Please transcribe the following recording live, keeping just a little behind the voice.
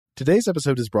Today's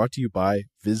episode is brought to you by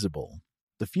Visible.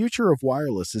 The future of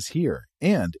wireless is here,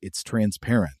 and it's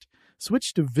transparent.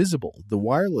 Switch to Visible, the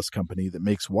wireless company that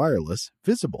makes wireless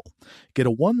visible. Get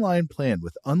a one-line plan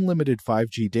with unlimited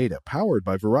 5G data powered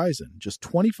by Verizon, just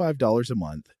 $25 a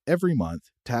month, every month,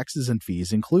 taxes and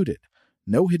fees included.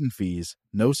 No hidden fees,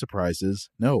 no surprises,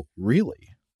 no, really.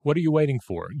 What are you waiting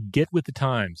for? Get with the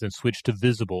times and switch to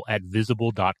Visible at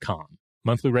Visible.com.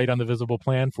 Monthly rate on the Visible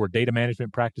plan for data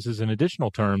management practices and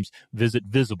additional terms, visit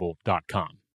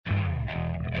Visible.com.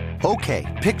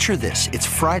 Okay, picture this. It's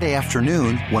Friday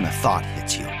afternoon when a thought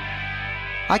hits you.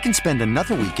 I can spend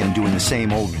another weekend doing the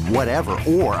same old whatever,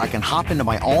 or I can hop into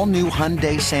my all-new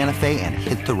Hyundai Santa Fe and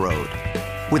hit the road.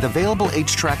 With available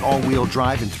H-Track all-wheel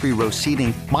drive and three-row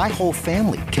seating, my whole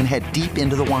family can head deep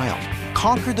into the wild.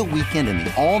 Conquer the weekend in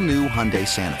the all-new Hyundai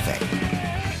Santa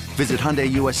Fe. Visit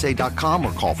HyundaiUSA.com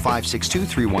or call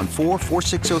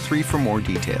 562-314-4603 for more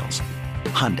details.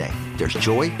 Hyundai, there's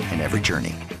joy in every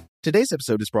journey. Today's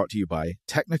episode is brought to you by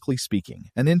Technically Speaking,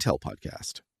 an Intel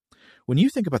podcast. When you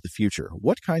think about the future,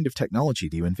 what kind of technology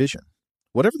do you envision?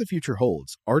 Whatever the future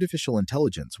holds, artificial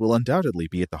intelligence will undoubtedly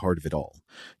be at the heart of it all.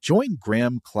 Join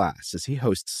Graham Class as he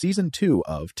hosts Season 2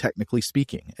 of Technically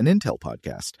Speaking, an Intel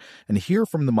podcast, and hear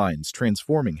from the minds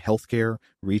transforming healthcare,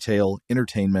 retail,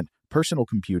 entertainment, personal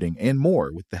computing, and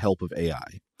more with the help of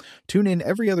AI. Tune in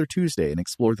every other Tuesday and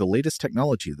explore the latest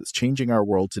technology that's changing our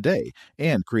world today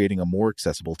and creating a more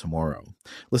accessible tomorrow.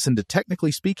 Listen to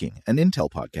Technically Speaking, an Intel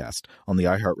podcast on the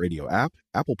iHeartRadio app,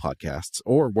 Apple Podcasts,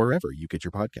 or wherever you get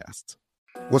your podcasts.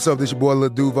 What's up, this your boy Lil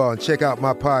Duval, and check out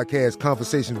my podcast,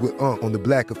 Conversations with Unc, on the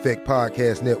Black Effect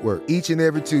Podcast Network. Each and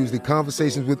every Tuesday,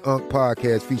 Conversations with Unc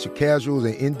podcast feature casual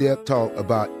and in-depth talk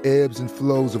about ebbs and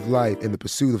flows of life and the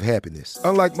pursuit of happiness.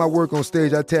 Unlike my work on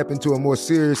stage, I tap into a more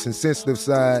serious and sensitive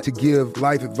side to give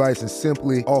life advice and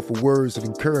simply offer words of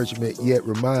encouragement, yet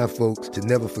remind folks to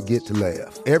never forget to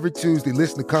laugh. Every Tuesday,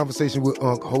 listen to Conversation with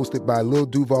Unc, hosted by Lil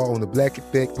Duval on the Black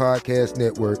Effect Podcast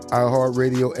Network,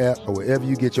 iHeartRadio app, or wherever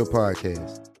you get your podcasts.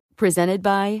 Presented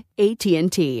by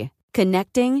AT&T.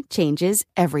 Connecting changes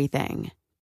everything.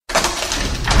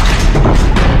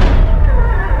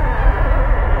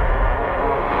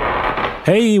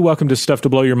 Hey, welcome to Stuff to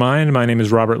Blow Your Mind. My name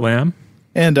is Robert Lamb.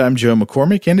 And I'm Joe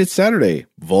McCormick, and it's Saturday,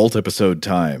 Vault episode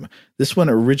time. This one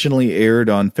originally aired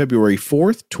on February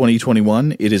 4th,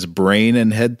 2021. It is Brain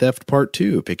and Head Theft Part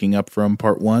 2, picking up from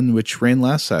Part 1, which ran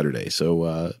last Saturday.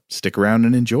 So stick around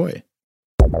and enjoy.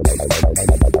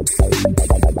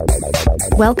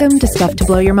 Welcome to Stuff to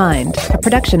Blow Your Mind, a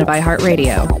production of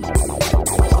iHeartRadio.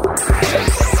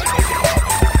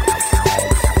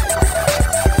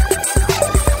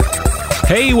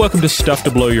 Hey, welcome to Stuff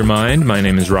to Blow Your Mind. My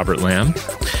name is Robert Lamb.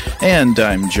 And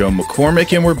I'm Joe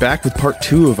McCormick, and we're back with Part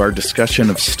 2 of our discussion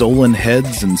of stolen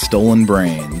heads and stolen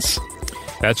brains.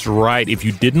 That's right. If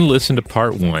you didn't listen to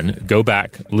Part 1, go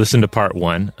back, listen to Part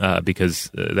 1, because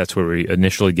that's where we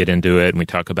initially get into it, and we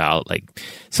talk about like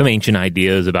some ancient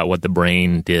ideas about what the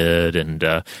brain did, and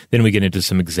then we get into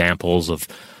some examples of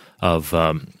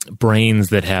brains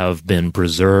that have been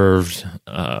preserved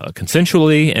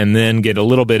consensually, and then get a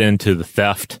little bit into the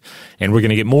theft. And we're going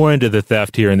to get more into the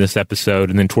theft here in this episode,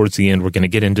 and then towards the end, we're going to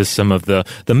get into some of the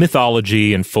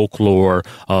mythology and folklore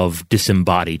of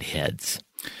disembodied heads.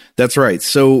 That's right.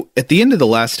 So at the end of the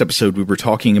last episode, we were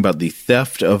talking about the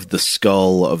theft of the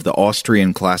skull of the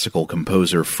Austrian classical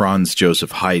composer Franz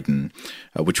Joseph Haydn,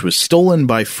 which was stolen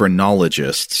by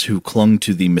phrenologists who clung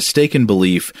to the mistaken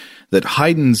belief that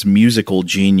Haydn's musical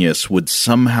genius would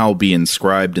somehow be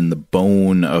inscribed in the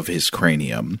bone of his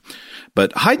cranium.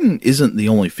 But Haydn isn't the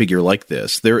only figure like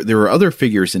this. There are other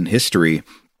figures in history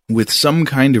with some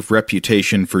kind of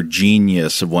reputation for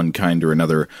genius of one kind or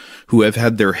another, who have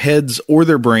had their heads or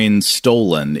their brains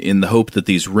stolen in the hope that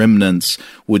these remnants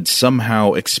would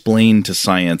somehow explain to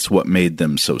science what made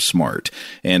them so smart.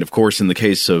 And of course, in the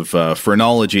case of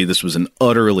phrenology, this was an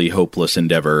utterly hopeless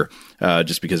endeavor,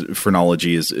 just because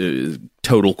phrenology is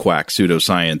total quack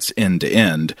pseudoscience end to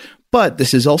end. But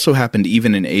this has also happened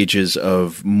even in ages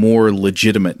of more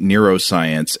legitimate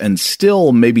neuroscience, and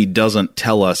still maybe doesn't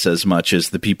tell us as much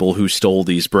as the people who stole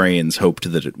these brains hoped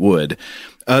that it would.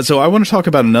 So I want to talk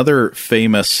about another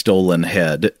famous stolen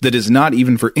head that is not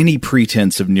even for any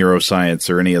pretense of neuroscience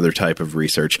or any other type of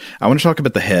research. I want to talk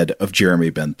about the head of Jeremy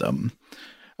Bentham.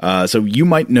 So you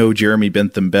might know Jeremy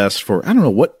Bentham best for, I don't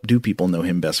know, what do people know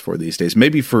him best for these days?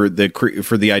 Maybe for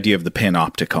the idea of the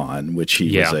Panopticon, which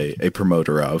he was a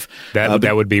promoter of.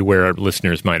 That would be where our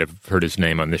listeners might have heard his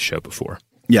name on this show before.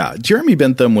 Yeah, Jeremy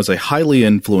Bentham was a highly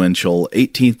influential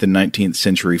 18th and 19th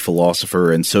century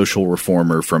philosopher and social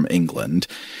reformer from England.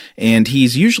 And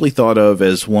he's usually thought of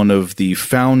as one of the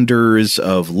founders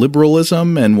of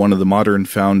liberalism and one of the modern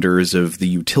founders of the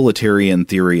utilitarian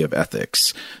theory of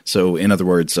ethics. So, in other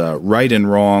words, right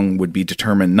and wrong would be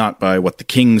determined not by what the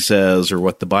king says or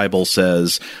what the Bible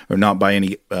says, or not by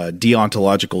any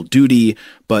deontological duty,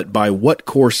 but by what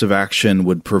course of action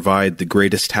would provide the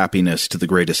greatest happiness to the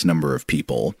greatest number of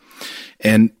people.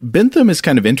 And Bentham is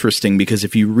kind of interesting because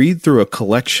if you read through a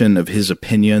collection of his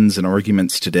opinions and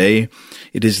arguments today,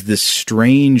 it is this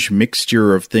strange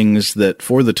mixture of things that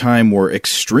for the time were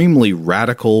extremely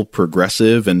radical,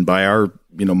 progressive, and by our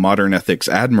modern ethics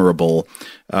admirable,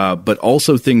 but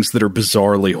also things that are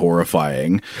bizarrely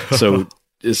horrifying.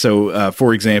 So,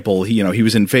 for example, he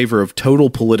was in favor of total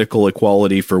political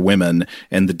equality for women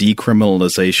and the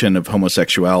decriminalization of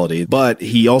homosexuality, but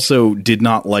he also did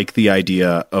not like the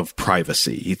idea of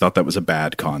privacy. He thought that was a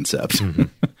bad concept. Mm-hmm.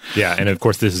 Yeah, and of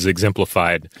course this is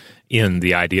exemplified in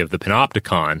the idea of the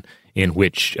panopticon, in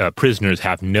which prisoners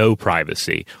have no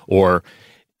privacy, or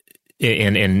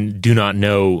and do not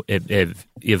know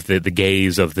if the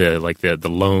gaze of the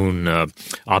lone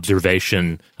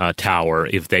observation tower,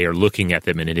 if they are looking at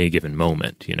them in any given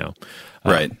moment,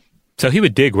 Right. So he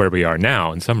would dig where we are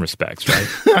now in some respects,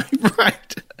 right?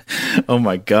 Right. Oh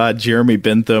my God, Jeremy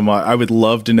Bentham. I would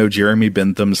love to know Jeremy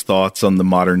Bentham's thoughts on the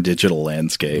modern digital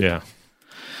landscape. Yeah.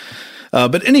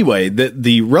 But anyway,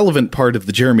 the relevant part of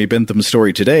the Jeremy Bentham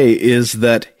story today is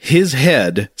that his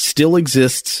head still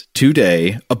exists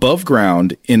today above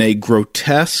ground in a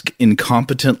grotesque,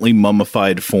 incompetently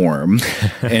mummified form,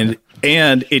 and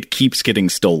it keeps getting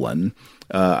stolen.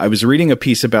 I was reading a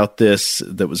piece about this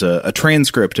that was a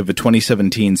transcript of a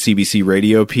 2017 CBC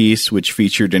radio piece, which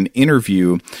featured an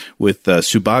interview with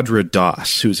Subhadra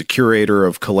Das, who's a curator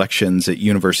of collections at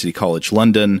University College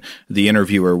London. The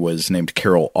interviewer was named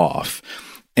Carol Off.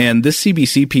 And this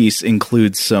CBC piece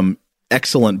includes some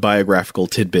excellent biographical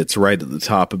tidbits right at the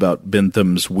top about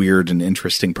Bentham's weird and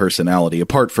interesting personality,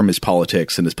 apart from his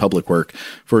politics and his public work.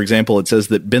 For example, it says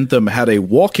that Bentham had a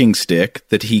walking stick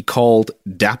that he called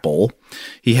Dapple.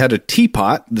 He had a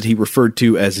teapot that he referred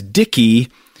to as Dickie,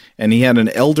 and he had an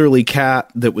elderly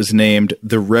cat that was named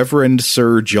the Reverend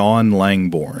Sir John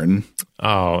Langbourne.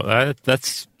 Oh,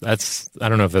 that's I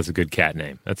don't know if that's a good cat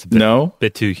name. That's a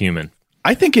bit too human.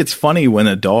 I think it's funny when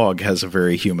a dog has a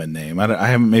very human name. I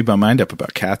haven't made my mind up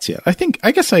about cats yet.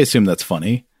 I guess I assume that's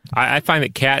funny. I find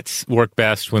that cats work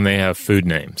best when they have food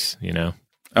names,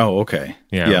 Oh, okay.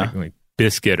 Yeah. Like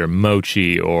biscuit or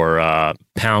mochi or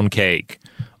pound cake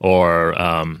or,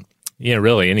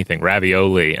 really anything.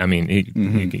 Ravioli. I mean, you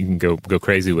can go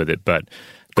crazy with it, but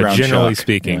generally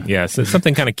speaking, so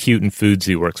something kind of cute and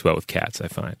foodsy works well with cats, I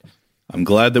find. I'm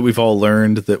glad that we've all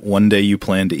learned that one day you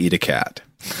plan to eat a cat.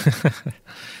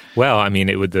 Well, I mean,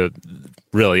 it would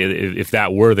really, if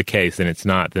that were the case, and it's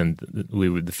not, then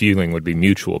the feeling would be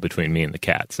mutual between me and the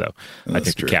cat. So I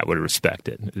think the cat would respect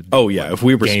it. Oh yeah, if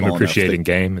we were game small appreciating enough,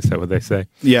 game, is that what they say?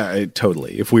 Yeah,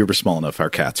 totally. If we were small enough, our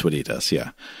cats would eat us.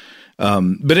 Yeah.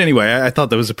 But anyway, I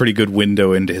thought that was a pretty good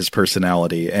window into his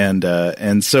personality,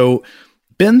 and so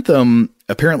Bentham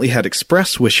apparently had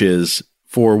express wishes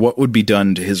for what would be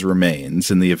done to his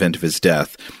remains in the event of his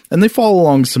death, and they follow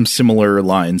along some similar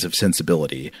lines of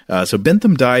sensibility. So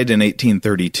Bentham died in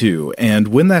 1832, and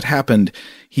when that happened,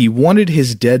 he wanted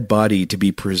his dead body to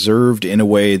be preserved in a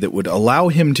way that would allow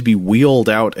him to be wheeled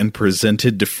out and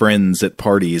presented to friends at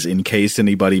parties in case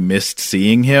anybody missed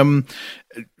seeing him.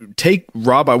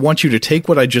 Rob, I want you to take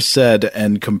what I just said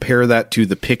and compare that to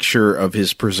the picture of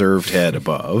his preserved head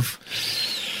above.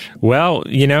 Well,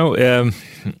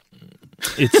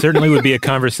 it certainly would be a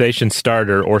conversation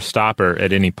starter or stopper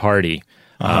at any party.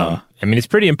 I mean, it's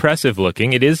pretty impressive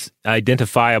looking. It is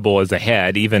identifiable as a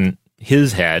head, even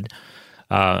his head.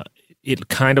 It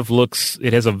kind of looks,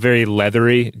 it has a very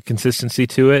leathery consistency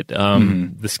to it.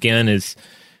 The skin is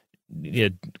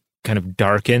kind of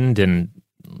darkened and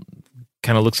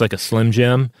kind of looks like a Slim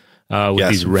Jim with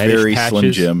these reddish very patches.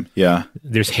 Slim Jim, yeah.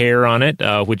 There's hair on it,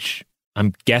 which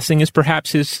I'm guessing is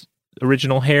perhaps his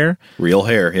original hair. Real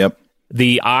hair, yep.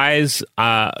 The eyes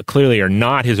clearly are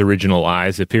not his original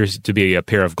eyes. It appears to be a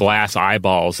pair of glass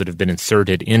eyeballs that have been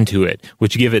inserted into it,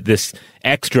 which give it this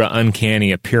extra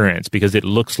uncanny appearance because it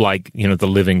looks like, the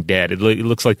living dead. It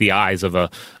looks like the eyes of a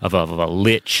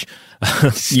lich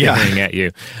staring at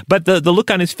you. But the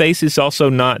look on his face is also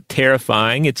not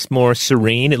terrifying. It's more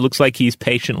serene. It looks like he's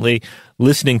patiently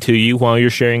listening to you while you're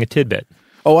sharing a tidbit.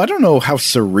 Oh, I don't know how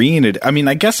serene it... I mean,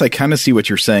 I guess I kind of see what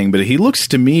you're saying, but he looks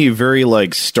to me very,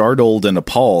 startled and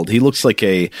appalled. He looks like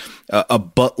a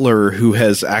butler who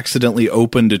has accidentally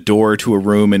opened a door to a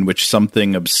room in which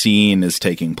something obscene is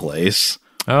taking place.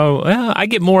 Oh, well, I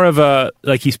get more of a,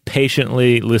 like he's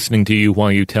patiently listening to you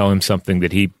while you tell him something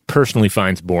that he personally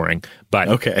finds boring,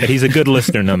 but he's a good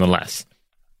listener nonetheless.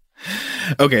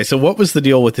 Okay, so what was the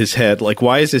deal with his head? Like,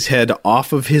 why is his head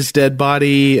off of his dead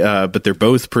body, but they're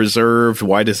both preserved?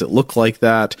 Why does it look like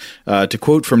that? To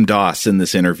quote from Doss in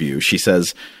this interview, she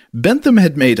says, Bentham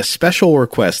had made a special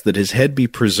request that his head be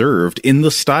preserved in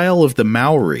the style of the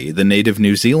Maori, the native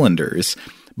New Zealanders.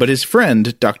 But his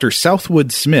friend, Dr.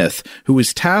 Southwood Smith, who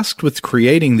was tasked with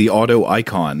creating the auto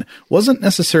icon, wasn't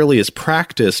necessarily as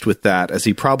practiced with that as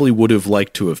he probably would have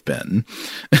liked to have been.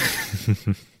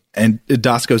 And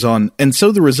Doss goes on, and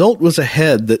so the result was a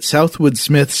head that Southwood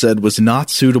Smith said was not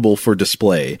suitable for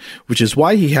display, which is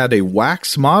why he had a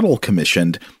wax model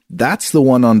commissioned. That's the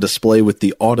one on display with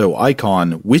the auto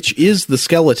icon, which is the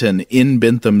skeleton in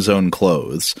Bentham's own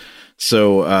clothes.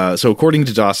 So according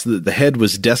to Doss, the head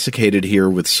was desiccated here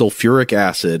with sulfuric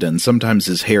acid, and sometimes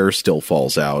his hair still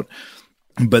falls out.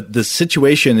 But the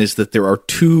situation is that there are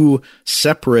two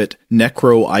separate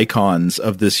necro icons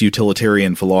of this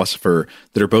utilitarian philosopher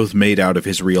that are both made out of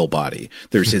his real body.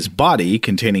 There's his body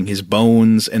containing his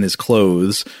bones and his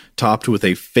clothes, topped with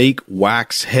a fake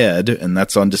wax head, and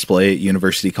that's on display at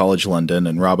University College London.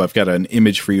 And Rob, I've got an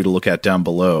image for you to look at down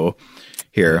below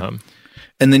here.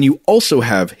 And then you also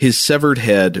have his severed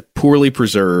head, poorly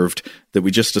preserved, that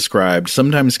we just described,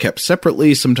 sometimes kept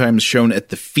separately, sometimes shown at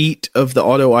the feet of the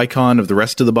auto icon of the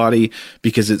rest of the body,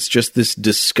 because it's just this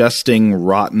disgusting,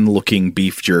 rotten-looking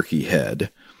beef jerky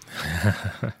head.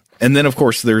 And then, of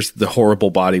course, there's the horrible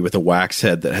body with a wax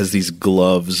head that has these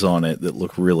gloves on it that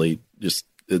look really just,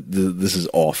 this is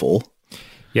awful.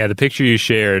 Yeah, the picture you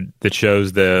shared that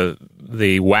shows the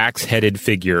wax-headed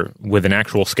figure with an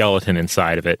actual skeleton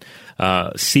inside of it,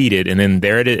 seated, and then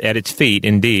there at its feet,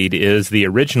 indeed, is the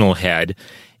original head.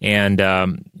 And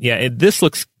this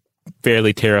looks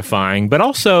fairly terrifying, but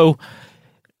also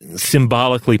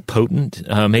symbolically potent.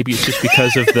 Maybe it's just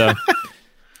because of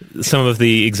some of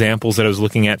the examples that I was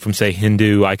looking at from, say,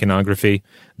 Hindu iconography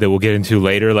that we'll get into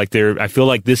later. Like I feel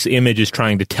like this image is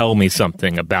trying to tell me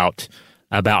something about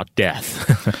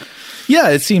death. Yeah,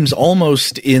 it seems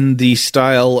almost in the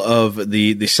style of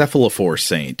the cephalophore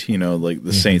saint, like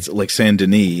the saints, like Saint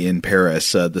Denis in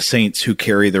Paris, the saints who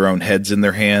carry their own heads in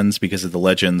their hands because of the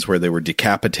legends where they were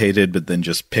decapitated, but then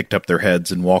just picked up their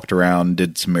heads and walked around,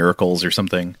 did some miracles or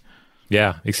something.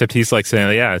 Yeah, except he's like saying,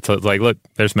 it's like, look,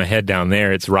 there's my head down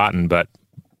there. It's rotten, but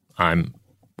I'm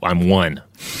one.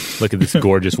 Look at this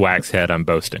gorgeous wax head I'm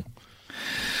boasting.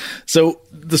 So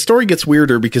the story gets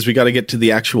weirder because we got to get to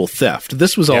the actual theft.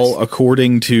 This was all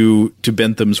according to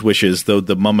Bentham's wishes, though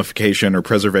the mummification or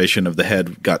preservation of the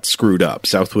head got screwed up.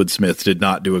 Southwood Smith did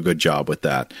not do a good job with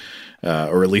that,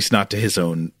 or at least not to his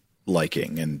own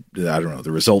liking. And I don't know,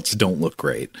 the results don't look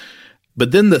great.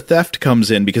 But then the theft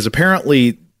comes in because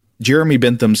apparently Jeremy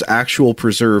Bentham's actual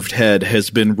preserved head has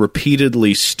been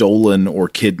repeatedly stolen or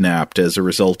kidnapped as a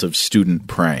result of student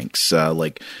pranks.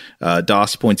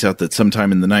 Doss points out that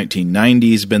sometime in the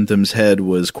 1990s, Bentham's head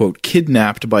was, quote,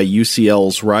 kidnapped by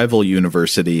UCL's rival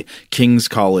university, King's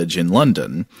College in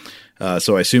London.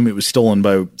 So I assume it was stolen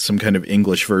by some kind of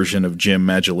English version of Jim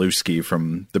Majalewski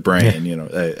from The Brain,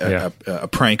 a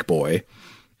prank boy.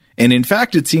 And in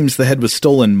fact, it seems the head was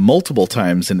stolen multiple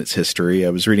times in its history. I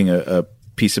was reading a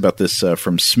piece about this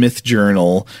from Smith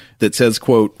Journal that says,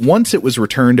 quote, once it was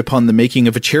returned upon the making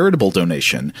of a charitable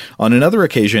donation. On another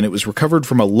occasion, it was recovered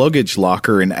from a luggage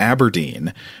locker in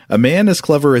Aberdeen. A man as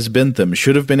clever as Bentham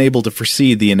should have been able to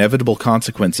foresee the inevitable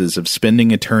consequences of spending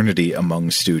eternity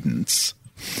among students.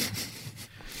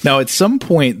 Now, at some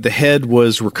point, the head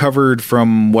was recovered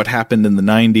from what happened in the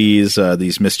 90s,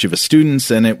 these mischievous students,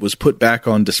 and it was put back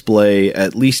on display,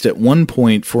 at least at one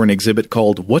point, for an exhibit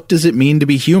called What Does It Mean to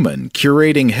Be Human?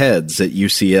 Curating Heads at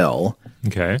UCL.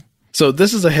 Okay. So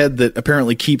this is a head that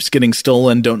apparently keeps getting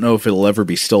stolen. Don't know if it'll ever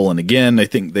be stolen again. I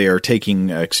think they are taking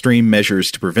extreme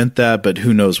measures to prevent that, but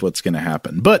who knows what's going to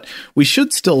happen. But we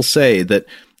should still say that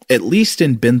at least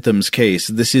in Bentham's case,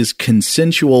 this is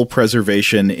consensual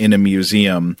preservation in a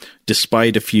museum,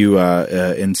 despite a few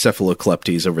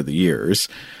encephaloclepties over the years.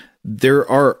 There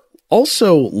are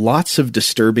also lots of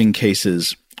disturbing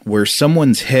cases where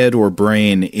someone's head or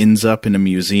brain ends up in a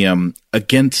museum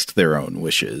against their own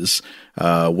wishes,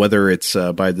 whether it's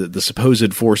by the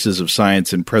supposed forces of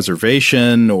science and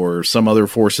preservation or some other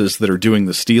forces that are doing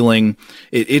the stealing.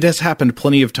 It has happened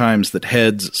plenty of times that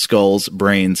heads, skulls,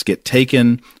 brains get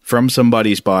taken from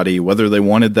somebody's body, whether they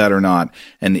wanted that or not,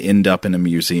 and end up in a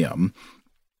museum.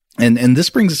 And this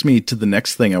brings me to the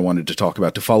next thing I wanted to talk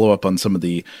about, to follow up on some of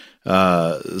the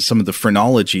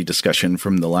phrenology discussion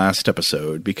from the last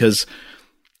episode, because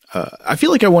I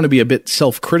feel like I want to be a bit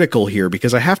self-critical here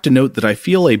because I have to note that I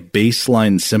feel a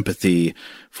baseline sympathy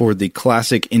for the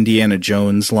classic Indiana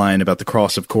Jones line about the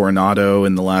Cross of Coronado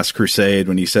in The Last Crusade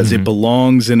when he says it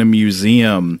belongs in a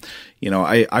museum. You know,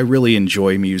 I really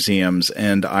enjoy museums,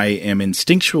 and I am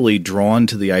instinctually drawn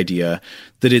to the idea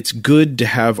that it's good to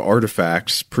have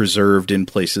artifacts preserved in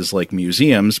places like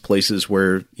museums, places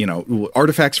where, you know,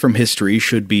 artifacts from history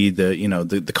should be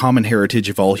the common heritage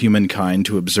of all humankind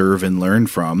to observe and learn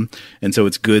from. And so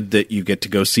it's good that you get to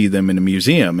go see them in a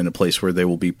museum, in a place where they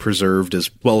will be preserved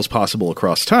as well as possible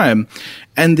across time.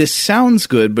 And this sounds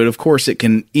good, but of course it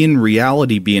can, in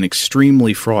reality, be an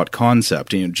extremely fraught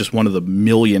concept. You know, just one of the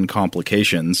million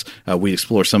complications. We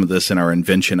explore some of this in our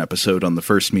invention episode on the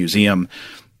first museum.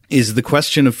 Is the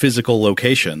question of physical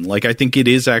location. Like, I think it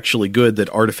is actually good that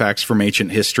artifacts from ancient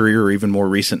history or even more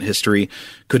recent history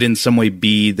could in some way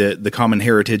be the common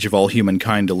heritage of all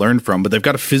humankind to learn from, but they've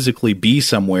got to physically be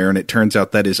somewhere, and it turns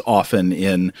out that is often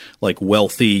in, like,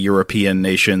 wealthy European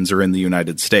nations or in the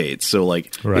United States. So,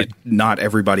 like, not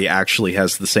everybody actually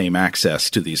has the same access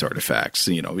to these artifacts.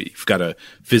 You know, you've got to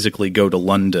physically go to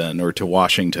London or to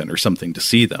Washington or something to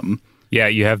see them. Yeah,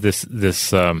 you have this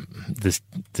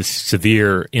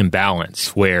severe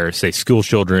imbalance where, say, school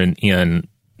children in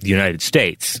the United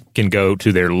States can go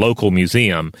to their local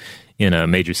museum in a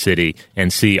major city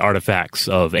and see artifacts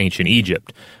of ancient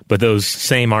Egypt, but those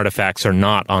same artifacts are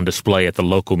not on display at the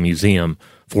local museum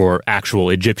for actual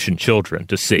Egyptian children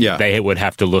to see. Yeah. They would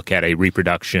have to look at a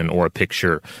reproduction or a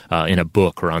picture in a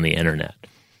book or on the internet.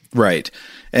 Right.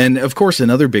 And of course,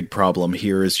 another big problem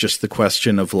here is just the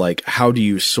question of, like, how do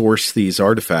you source these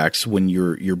artifacts when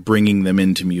you're bringing them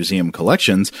into museum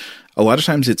collections? A lot of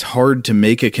times it's hard to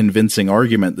make a convincing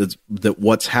argument that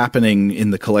what's happening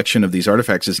in the collection of these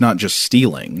artifacts is not just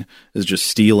stealing, is just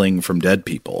stealing from dead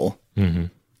people. Mm-hmm.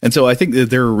 And so I think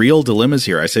that there are real dilemmas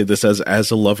here. I say this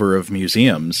as a lover of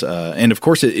museums. And of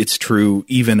course, it's true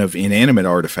even of inanimate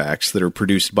artifacts that are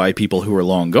produced by people who are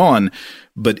long gone.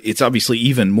 But it's obviously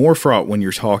even more fraught when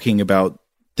you're talking about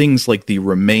things like the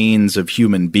remains of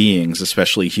human beings,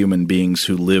 especially human beings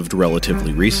who lived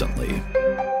relatively recently.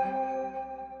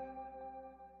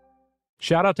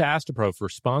 Shout out to Astepro for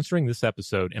sponsoring this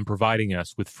episode and providing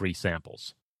us with free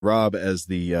samples. Rob, as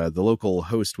the local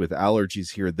host with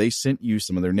allergies here, they sent you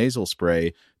some of their nasal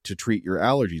spray to treat your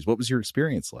allergies. What was your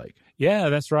experience like? Yeah,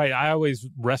 that's right. I always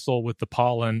wrestle with the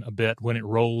pollen a bit when it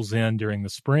rolls in during the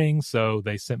spring, so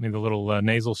they sent me the little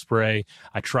nasal spray.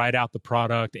 I tried out the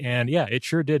product, and yeah, it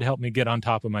sure did help me get on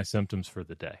top of my symptoms for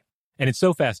the day. And it's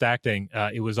so fast-acting,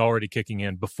 it was already kicking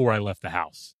in before I left the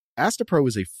house. Astepro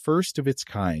is a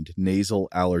first-of-its-kind nasal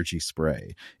allergy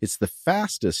spray. It's the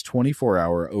fastest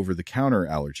 24-hour over-the-counter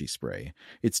allergy spray.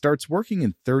 It starts working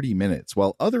in 30 minutes,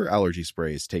 while other allergy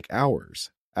sprays take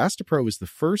hours. Astepro is the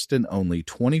first and only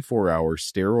 24-hour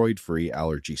steroid-free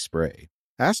allergy spray.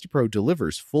 Astepro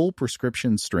delivers full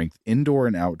prescription-strength indoor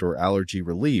and outdoor allergy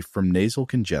relief from nasal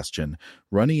congestion,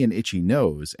 runny and itchy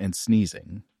nose, and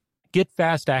sneezing. Get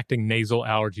fast-acting nasal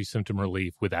allergy symptom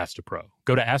relief with Astepro.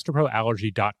 Go to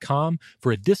asteproallergy.com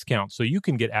for a discount so you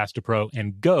can get Astepro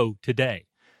and go today.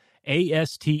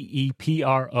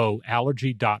 ASTEPRO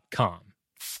allergy.com.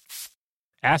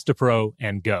 Astepro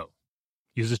and go.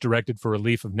 Use as directed for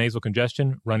relief of nasal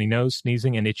congestion, runny nose,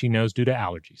 sneezing, and itchy nose due to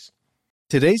allergies.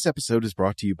 Today's episode is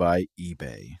brought to you by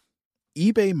eBay.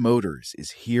 eBay Motors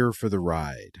is here for the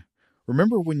ride.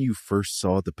 Remember when you first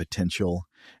saw the potential?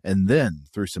 And then,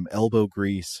 through some elbow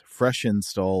grease, fresh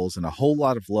installs, and a whole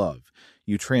lot of love,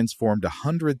 you transformed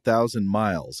 100,000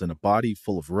 miles and a body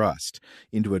full of rust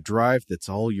into a drive that's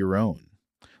all your own.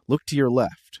 Look to your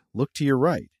left. Look to your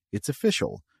right. It's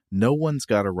official. No one's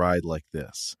got a ride like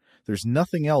this. There's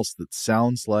nothing else that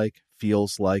sounds like,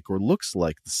 feels like, or looks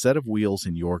like the set of wheels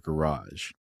in your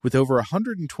garage. With over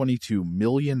 122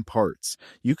 million parts,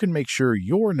 you can make sure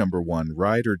your number one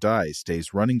ride or die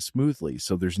stays running smoothly,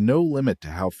 so there's no limit to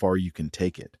how far you can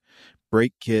take it.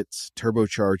 Brake kits,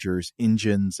 turbochargers,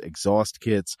 engines, exhaust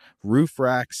kits, roof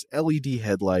racks, LED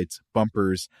headlights,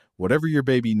 bumpers, whatever your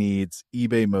baby needs,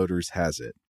 eBay Motors has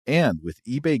it. And with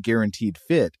eBay Guaranteed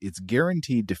Fit, it's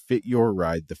guaranteed to fit your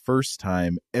ride the first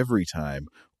time, every time,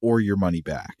 or your money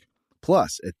back.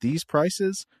 Plus, at these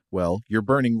prices, well, you're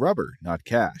burning rubber, not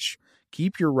cash.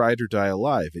 Keep your ride or die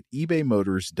alive at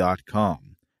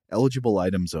ebaymotors.com. Eligible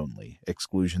items only.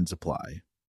 Exclusions apply.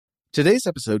 Today's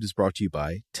episode is brought to you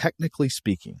by Technically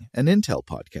Speaking, an Intel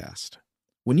podcast.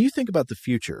 When you think about the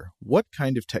future, what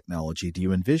kind of technology do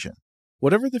you envision?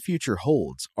 Whatever the future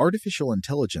holds, artificial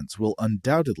intelligence will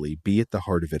undoubtedly be at the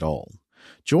heart of it all.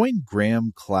 Join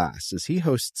Graham Class as he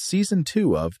hosts Season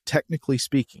 2 of Technically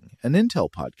Speaking, an Intel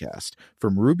podcast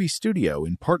from Ruby Studio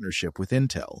in partnership with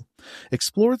Intel.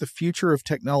 Explore the future of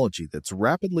technology that's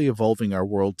rapidly evolving our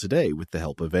world today with the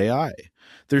help of AI.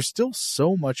 There's still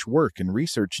so much work and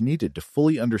research needed to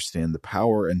fully understand the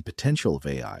power and potential of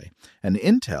AI, and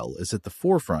Intel is at the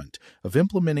forefront of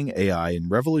implementing AI in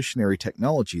revolutionary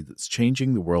technology that's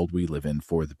changing the world we live in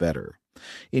for the better.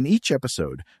 In each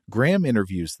episode, Graham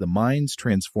interviews the minds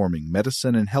transforming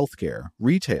medicine and healthcare,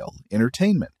 retail,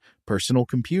 entertainment, personal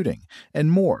computing, and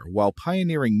more while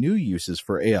pioneering new uses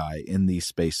for AI in these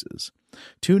spaces.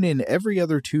 Tune in every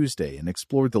other Tuesday and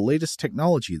explore the latest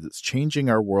technology that's changing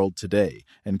our world today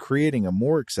and creating a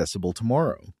more accessible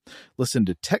tomorrow. Listen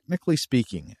to Technically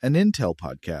Speaking, an Intel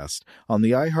podcast on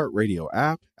the iHeartRadio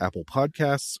app, Apple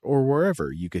Podcasts, or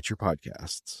wherever you get your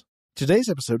podcasts. Today's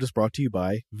episode is brought to you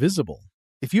by Visible.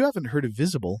 If you haven't heard of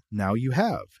Visible, now you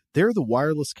have. They're the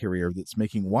wireless carrier that's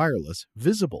making wireless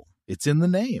visible. It's in the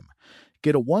name.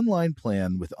 Get a one-line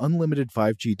plan with unlimited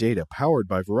 5G data powered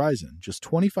by Verizon, just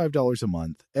 $25 a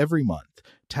month, every month,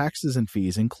 taxes and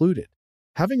fees included.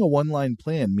 Having a one-line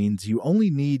plan means you only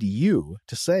need you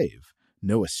to save.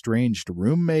 No estranged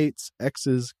roommates,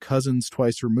 exes, cousins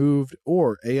twice removed,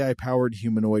 or AI-powered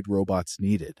humanoid robots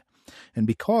needed. And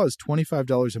because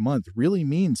 $25 a month really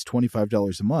means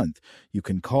 $25 a month, you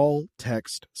can call,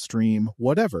 text, stream,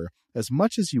 whatever, as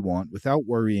much as you want without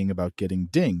worrying about getting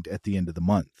dinged at the end of the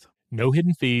month. No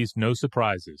hidden fees, no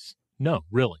surprises. No,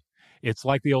 really. It's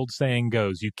like the old saying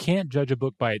goes, you can't judge a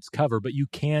book by its cover, but you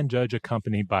can judge a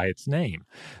company by its name.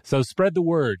 So spread the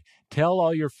word. Tell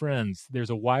all your friends there's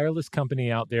a wireless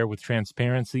company out there with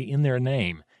transparency in their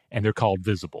name, and they're called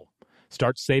Visible.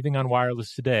 Start saving on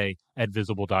wireless today at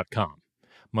Visible.com.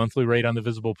 Monthly rate on the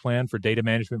Visible plan for data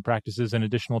management practices and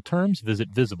additional terms, visit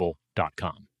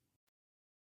Visible.com.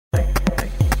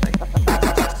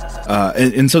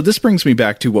 And so this brings me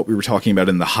back to what we were talking about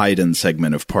in the Haydn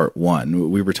segment of part 1.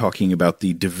 We were talking about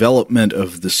the development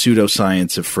of the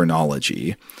pseudoscience of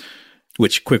phrenology,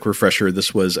 which, quick refresher,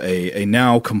 this was a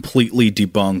now completely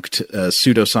debunked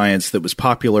pseudoscience that was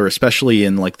popular, especially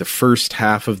in like the first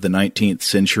half of the 19th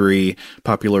century,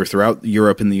 popular throughout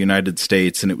Europe and the United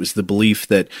States. And it was the belief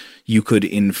that you could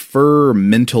infer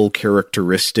mental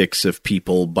characteristics of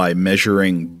people by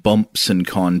measuring bumps and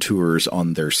contours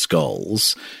on their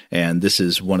skulls. And this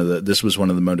was one of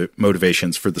the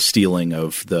motivations for the stealing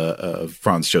of the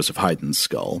Franz Joseph Haydn's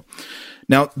skull.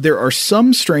 Now, there are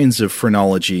some strains of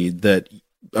phrenology that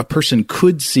a person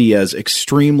could see as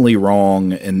extremely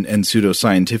wrong and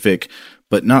pseudoscientific,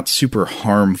 but not super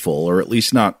harmful, or at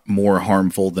least not more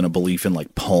harmful than a belief in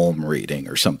like palm reading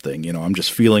or something. You know, I'm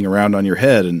just feeling around on your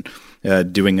head and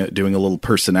doing a little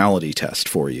personality test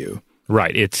for you.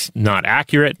 Right. It's not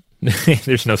accurate.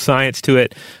 There's no science to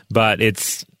it, but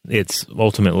it's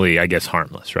ultimately, I guess,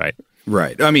 harmless, right?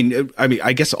 Right. I mean,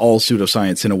 I guess all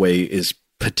pseudoscience in a way is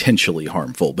potentially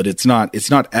harmful, but it's not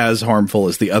as harmful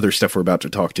as the other stuff we're about to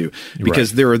talk to,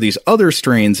 because there are these other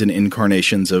strains and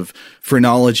incarnations of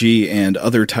phrenology and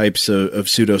other types of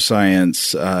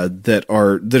pseudoscience that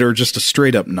are just a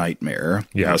straight up nightmare.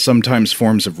 Yeah. Sometimes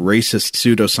forms of racist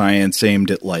pseudoscience aimed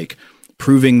at like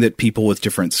proving that people with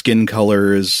different skin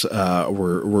colors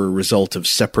were a result of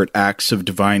separate acts of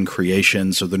divine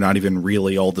creation, so they're not even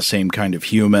really all the same kind of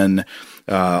human.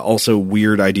 Also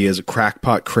weird ideas of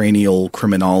crackpot cranial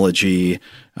criminology.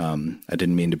 I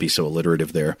didn't mean to be so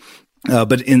alliterative there.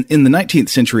 But in the 19th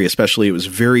century especially, it was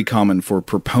very common for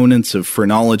proponents of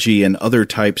phrenology and other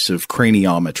types of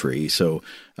craniometry. So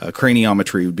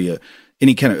craniometry would be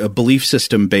any kind of a belief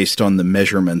system based on the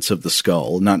measurements of the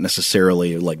skull, not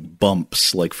necessarily like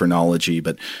bumps like phrenology,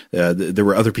 but there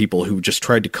were other people who just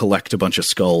tried to collect a bunch of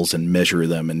skulls and measure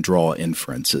them and draw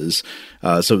inferences.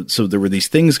 So there were these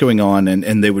things going on,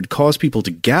 and they would cause people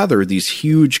to gather these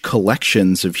huge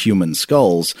collections of human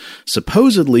skulls,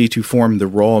 supposedly to form the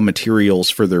raw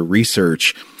materials for their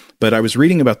research. But I was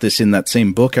reading about this in that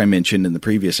same book I mentioned in the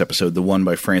previous episode, the one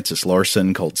by Francis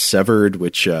Larson called Severed,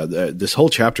 which this whole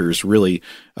chapter is really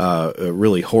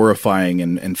horrifying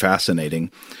and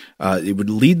fascinating. It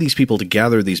would lead these people to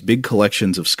gather these big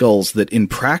collections of skulls that in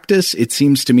practice, it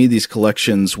seems to me these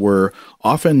collections were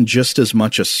often just as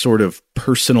much a sort of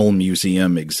personal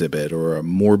museum exhibit or a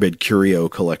morbid curio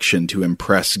collection to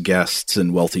impress guests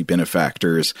and wealthy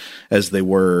benefactors as they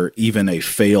were even a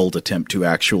failed attempt to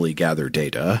actually gather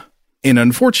data. And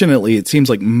unfortunately, it seems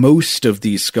like most of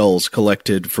these skulls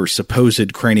collected for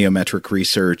supposed craniometric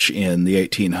research in the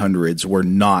 1800s were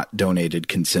not donated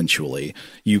consensually.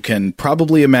 You can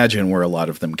probably imagine where a lot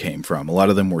of them came from. A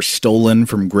lot of them were stolen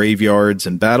from graveyards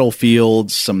and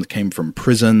battlefields. Some came from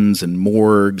prisons and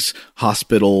morgues,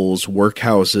 hospitals,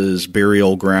 workhouses,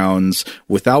 burial grounds,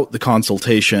 without the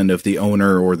consultation of the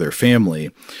owner or their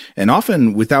family, and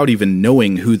often without even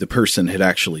knowing who the person had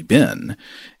actually been.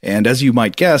 And as you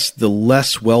might guess, the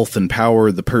less wealth and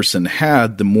power the person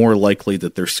had, the more likely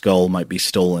that their skull might be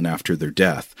stolen after their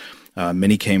death.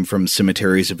 Many came from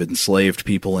cemeteries of enslaved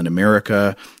people in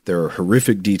America. There are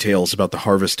horrific details about the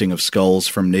harvesting of skulls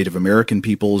from Native American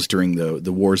peoples during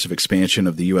the wars of expansion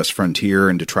of the U.S. frontier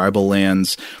into tribal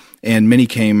lands. And many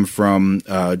came from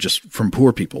just from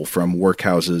poor people, from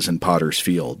workhouses and potters'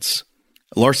 fields.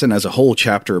 Larson has a whole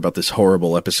chapter about this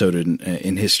horrible episode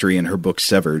in history in her book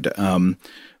Severed.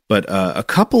 But a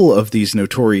couple of these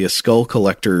notorious skull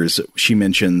collectors she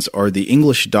mentions are the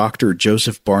English doctor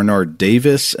Joseph Barnard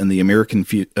Davis and the American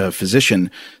physician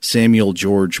Samuel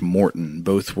George Morton.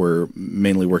 Both were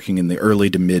mainly working in the early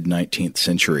to mid-19th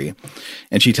century.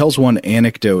 And she tells one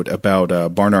anecdote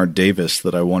about Barnard Davis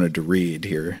that I wanted to read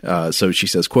here. So she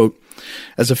says, quote,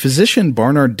 "As a physician,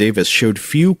 Barnard Davis showed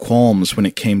few qualms when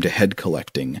it came to head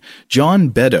collecting. John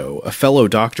Beddoe, a fellow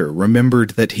doctor,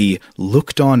 remembered that he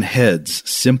looked on heads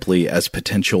simply as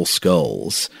potential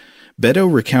skulls."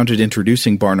 Beddoe recounted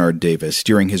introducing Barnard Davis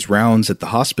during his rounds at the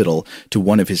hospital to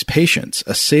one of his patients,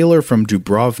 a sailor from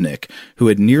Dubrovnik who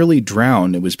had nearly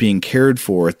drowned and was being cared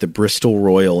for at the Bristol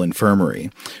Royal Infirmary.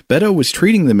 Beddoe was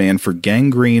treating the man for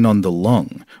gangrene on the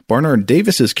lung. Barnard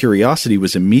Davis's curiosity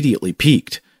was immediately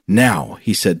piqued. "Now,"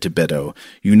 he said to Beddoe,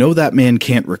 "you know that man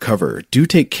can't recover. Do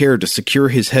take care to secure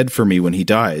his head for me when he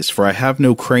dies, for I have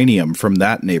no cranium from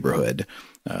that neighborhood."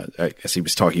 I guess he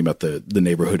was talking about the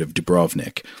neighborhood of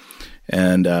Dubrovnik.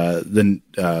 And then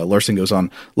Larson goes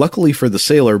on, "Luckily for the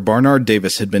sailor, Barnard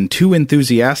Davis had been too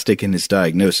enthusiastic in his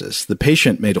diagnosis. The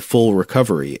patient made a full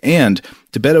recovery, and,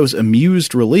 to Beddoe's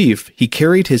amused relief, he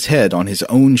carried his head on his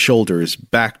own shoulders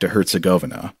back to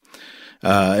Herzegovina."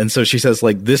 And so she says,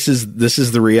 like, this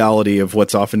is the reality of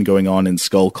what's often going on in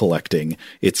skull collecting.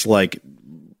 It's like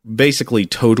basically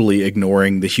totally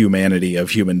ignoring the humanity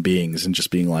of human beings and just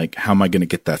being like, how am I going to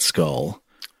get that skull?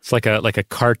 It's like a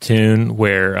cartoon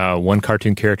where one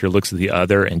cartoon character looks at the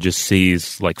other and just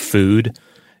sees like food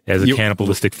as a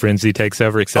cannibalistic frenzy takes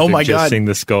over, except they're just seeing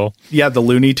the skull. Yeah, the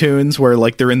Looney Tunes where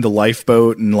like they're in the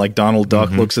lifeboat and like Donald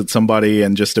Duck looks at somebody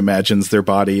and just imagines their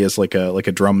body as like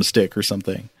a drumstick or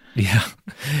something. Yeah.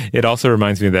 It also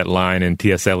reminds me of that line in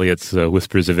T.S. Eliot's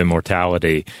Whispers of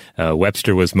Immortality.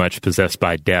 Webster was much possessed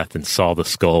by death and saw the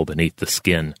skull beneath the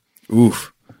skin.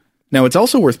 Oof. Now, it's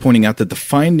also worth pointing out that the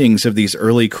findings of these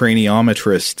early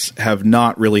craniometrists have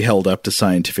not really held up to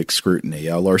scientific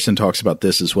scrutiny. Larson talks about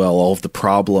this as well, all of the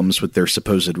problems with their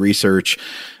supposed research.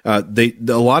 A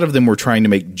lot of them were trying to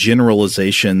make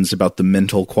generalizations about the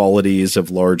mental qualities of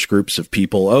large groups of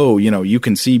people. Oh, you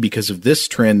can see because of this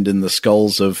trend in the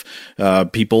skulls of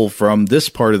people from this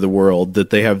part of the world that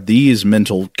they have these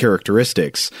mental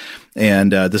characteristics.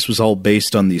 And this was all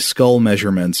based on these skull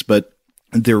measurements, but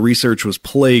their research was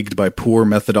plagued by poor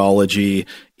methodology,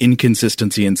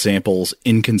 inconsistency in samples,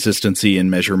 inconsistency in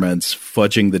measurements,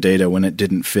 fudging the data when it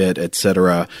didn't fit,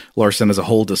 etc. Larson has a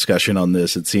whole discussion on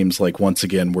this. It seems like, once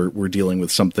again, we're dealing with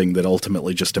something that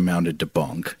ultimately just amounted to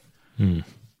bunk.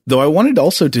 Though I wanted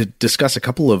also to discuss a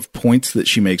couple of points that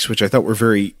she makes, which I thought were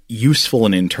very useful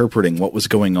in interpreting what was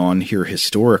going on here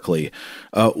historically.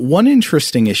 One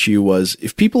interesting issue was,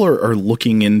 if people are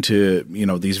looking into,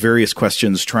 these various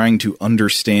questions, trying to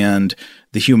understand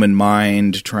the human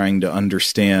mind, trying to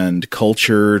understand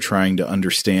culture, trying to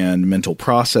understand mental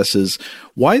processes,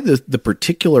 why the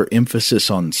particular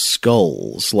emphasis on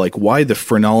skulls? Like, why the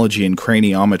phrenology and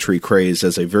craniometry craze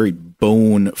as a very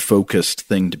bone-focused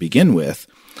thing to begin with?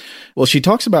 Well, she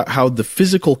talks about how the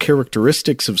physical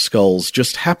characteristics of skulls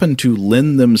just happen to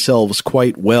lend themselves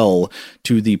quite well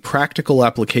to the practical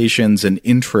applications and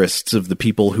interests of the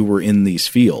people who were in these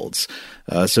fields.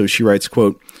 So she writes,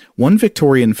 quote, "One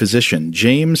Victorian physician,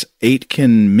 James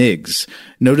Aitken Miggs,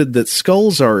 noted that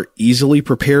skulls are easily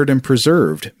prepared and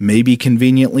preserved, may be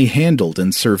conveniently handled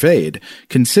and surveyed,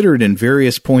 considered in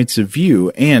various points of view,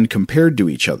 and compared to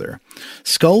each other.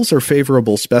 Skulls are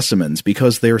favorable specimens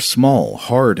because they are small,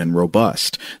 hard, and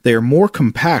robust. They are more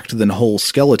compact than whole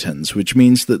skeletons, which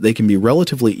means that they can be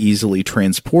relatively easily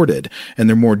transported, and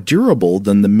they're more durable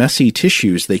than the messy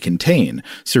tissues they contain,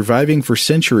 surviving for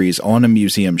centuries on a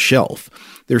museum shelf.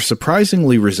 they're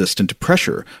surprisingly resistant to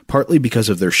pressure, partly because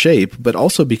of their shape, but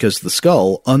also because the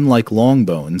skull, unlike long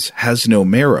bones, has no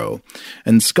marrow.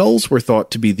 And skulls were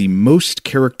thought to be the most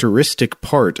characteristic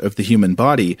part of the human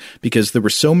body because there were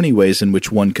so many ways in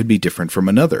which one could be different from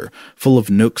another, full of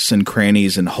nooks and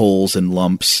crannies and holes and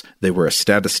lumps. They were a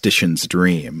statistician's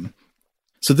dream.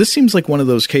 So this seems like one of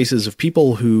those cases of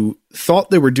people who thought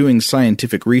they were doing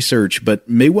scientific research, but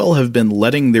may well have been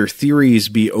letting their theories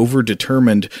be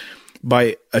overdetermined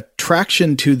by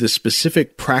attraction to the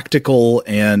specific practical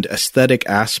and aesthetic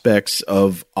aspects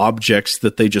of objects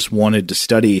that they just wanted to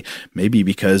study, maybe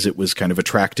because it was kind of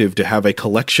attractive to have a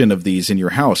collection of these in your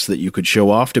house that you could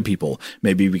show off to people,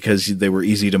 maybe because they were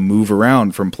easy to move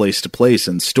around from place to place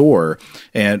and store,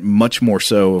 and much more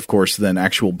so, of course, than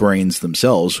actual brains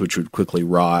themselves, which would quickly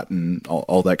rot and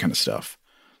all that kind of stuff.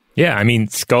 Yeah, I mean,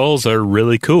 skulls are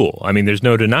really cool. I mean, there's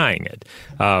no denying it.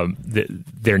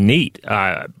 They're neat.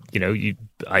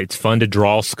 It's fun to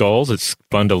draw skulls. It's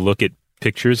fun to look at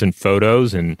pictures and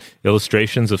photos and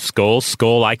illustrations of skulls.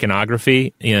 Skull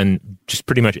iconography in just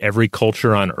pretty much every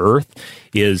culture on Earth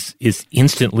is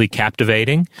instantly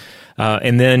captivating.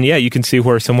 And then, you can see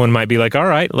where someone might be like, all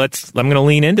right, I'm going to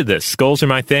lean into this. Skulls are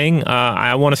my thing.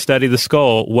 I want to study the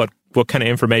skull. What kind of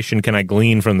information can I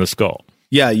glean from the skull?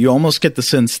 Yeah, you almost get the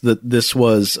sense that this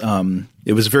was,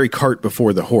 it was very cart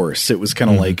before the horse. It was kind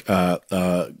of like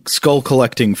skull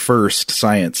collecting first,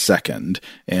 science second.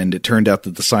 And it turned out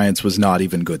that the science was not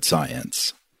even good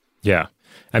science. Yeah.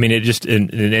 I mean, it just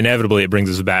inevitably it brings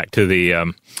us back to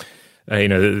the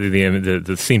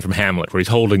scene from Hamlet where he's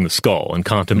holding the skull and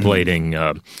contemplating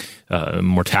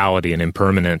mortality and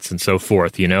impermanence and so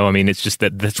forth. I mean, it's just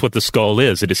that's what the skull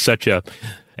is. It is such a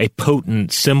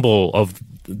potent symbol of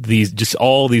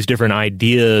all these different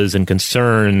ideas and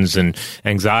concerns and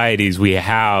anxieties we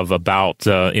have about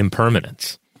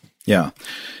impermanence. Yeah.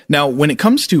 Now, when it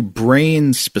comes to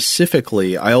brains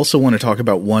specifically, I also want to talk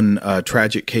about one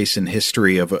tragic case in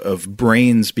history of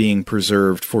brains being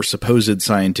preserved for supposed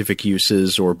scientific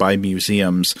uses or by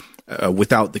museums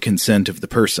without the consent of the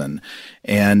person.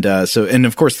 And and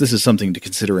of course, this is something to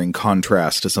consider in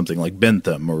contrast to something like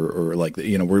Bentham or like,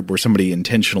 where somebody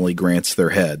intentionally grants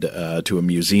their head to a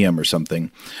museum or something.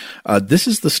 This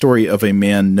is the story of a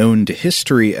man known to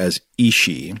history as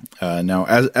Ishi. Now,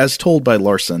 as told by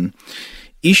Larson,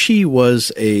 Ishi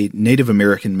was a Native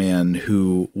American man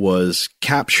who was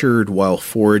captured while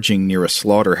foraging near a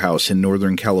slaughterhouse in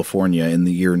Northern California in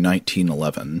the year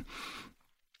 1911.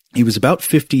 He was about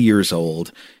 50 years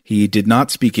old. He did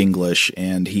not speak English,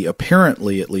 and he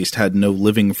apparently at least had no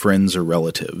living friends or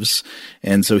relatives.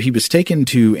 And so he was taken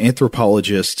to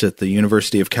anthropologists at the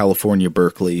University of California,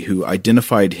 Berkeley, who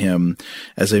identified him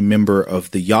as a member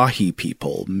of the Yahi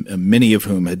people, many of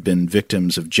whom had been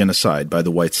victims of genocide by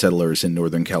the white settlers in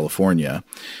Northern California.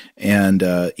 And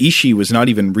Ishi was not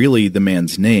even really the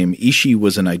man's name. Ishi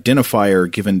was an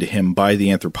identifier given to him by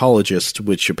the anthropologist,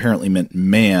 which apparently meant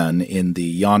man in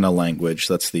the Yana language.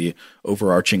 That's the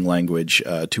overarching language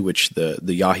to which the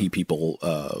Yahi people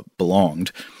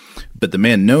belonged. But the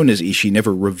man known as Ishi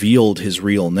never revealed his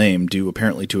real name, due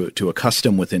apparently to a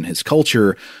custom within his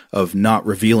culture of not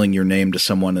revealing your name to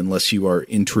someone unless you are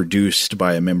introduced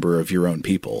by a member of your own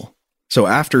people. So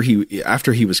after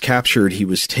he was captured, he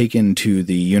was taken to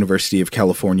the University of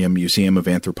California Museum of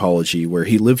Anthropology, where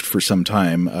he lived for some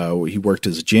time. He worked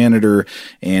as a janitor,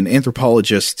 and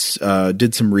anthropologists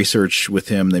did some research with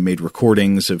him. They made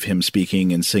recordings of him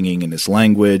speaking and singing in his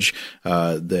language.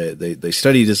 They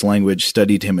studied his language,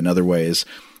 studied him in other ways,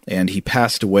 and he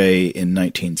passed away in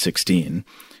 1916.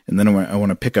 And then I want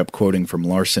to pick up quoting from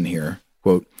Larson here.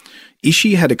 Quote,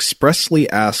 Ishi had expressly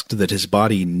asked that his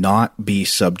body not be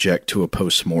subject to a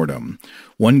post-mortem.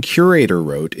 One curator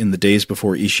wrote in the days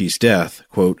before Ishi's death,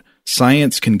 quote,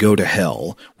 "Science can go to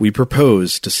hell. We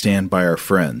propose to stand by our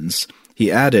friends."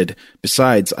 He added,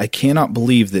 "Besides, I cannot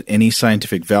believe that any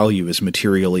scientific value is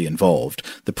materially involved.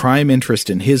 The prime interest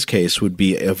in his case would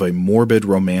be of a morbid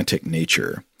romantic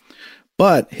nature."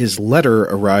 But his letter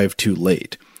arrived too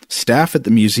late. Staff at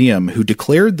the museum, who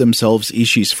declared themselves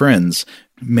Ishi's friends,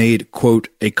 made, quote,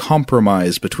 "a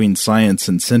compromise between science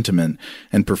and sentiment,"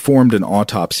 and performed an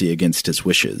autopsy against his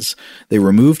wishes. They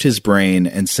removed his brain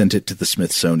and sent it to the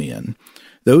Smithsonian.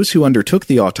 Those who undertook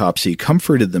the autopsy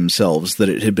comforted themselves that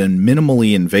it had been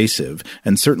minimally invasive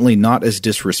and certainly not as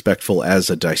disrespectful as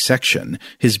a dissection.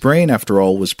 His brain, after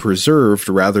all, was preserved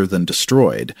rather than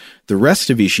destroyed. The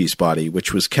rest of Ishi's body,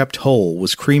 which was kept whole,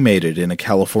 was cremated in a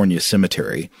California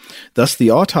cemetery. Thus, the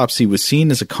autopsy was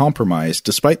seen as a compromise,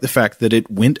 despite the fact that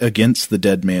it went against the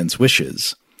dead man's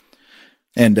wishes.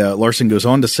 And Larson goes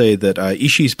on to say that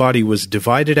Ishii's body was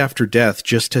divided after death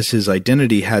just as his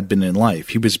identity had been in life.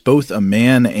 He was both a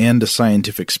man and a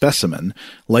scientific specimen.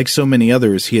 Like so many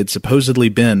others, he had supposedly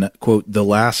been, quote, the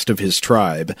last of his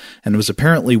tribe, and was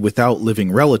apparently without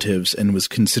living relatives and was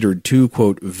considered too,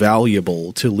 quote,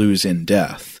 valuable to lose in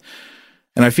death.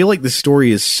 And I feel like this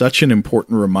story is such an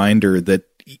important reminder that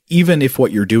even if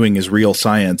what you're doing is real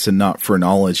science and not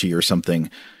phrenology or something,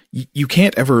 you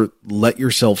can't ever let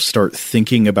yourself start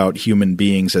thinking about human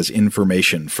beings as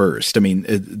information first. I mean,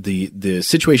 the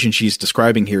situation she's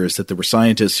describing here is that there were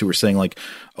scientists who were saying like,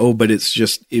 oh, but it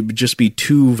would just be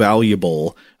too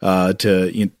valuable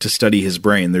to study his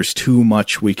brain. There's too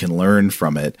much we can learn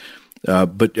from it.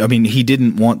 But I mean, he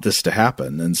didn't want this to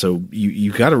happen. And so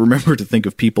you got to remember to think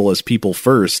of people as people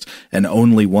first. And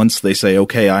only once they say,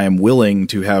 okay, I am willing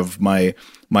to have my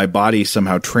body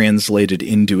somehow translated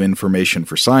into information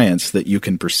for science, that you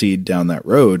can proceed down that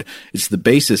road. It's the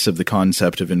basis of the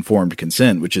concept of informed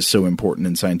consent, which is so important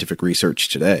in scientific research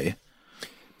today.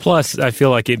 Plus, I feel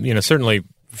like it, certainly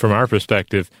from our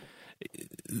perspective,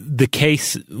 the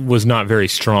case was not very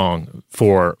strong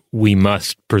for we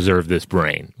must preserve this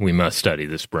brain. We must study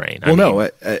this brain.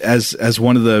 As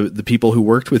one of the people who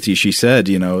worked with Ishii said,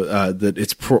 that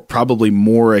it's probably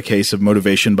more a case of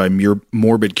motivation by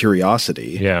morbid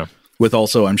curiosity. Yeah. With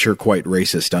also, I'm sure, quite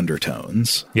racist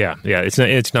undertones. Yeah.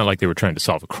 It's not like they were trying to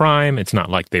solve a crime. It's not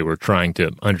like they were trying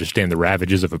to understand the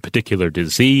ravages of a particular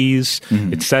disease,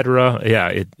 et cetera.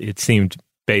 Yeah, it seemed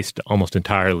based almost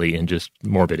entirely in just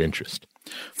morbid interest.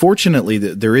 Fortunately,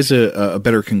 there is a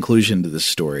better conclusion to this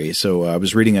story. So I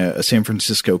was reading a San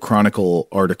Francisco Chronicle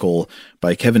article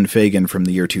by Kevin Fagan from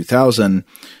the year 2000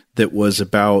 that was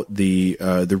about the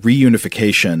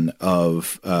reunification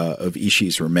of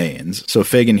Ishii's remains. So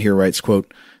Fagan here writes,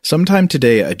 quote, "Sometime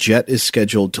today, a jet is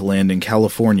scheduled to land in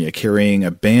California carrying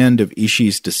a band of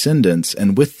Ishii's descendants,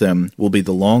 and with them will be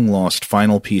the long-lost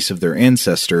final piece of their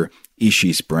ancestor,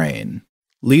 Ishii's brain.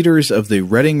 Leaders of the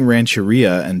Redding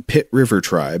Rancheria and Pitt River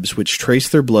tribes, which trace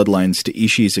their bloodlines to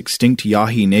Ishii's extinct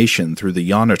Yahi Nation through the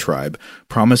Yana tribe,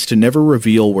 promise to never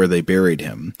reveal where they buried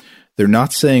him. They're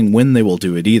not saying when they will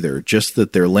do it either, just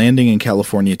that they're landing in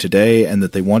California today and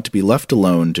that they want to be left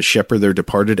alone to shepherd their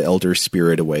departed elder's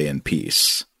spirit away in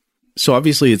peace." So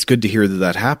obviously it's good to hear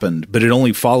that happened, but it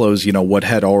only follows, what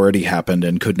had already happened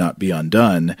and could not be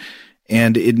undone.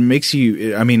 And it makes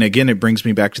you, again, it brings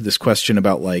me back to this question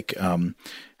about like,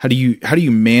 how do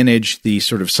you manage the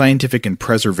sort of scientific and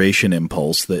preservation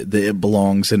impulse that it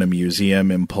belongs in a museum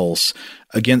impulse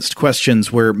against questions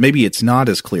where maybe it's not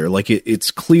as clear. Like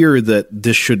it's clear that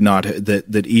this should not, that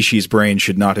Ishii's brain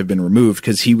should not have been removed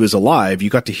because he was alive. You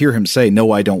got to hear him say,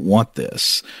 "No, I don't want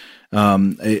this."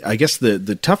 I guess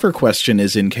the tougher question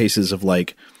is in cases of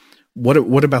like,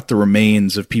 what about the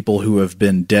remains of people who have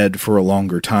been dead for a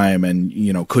longer time and,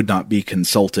 could not be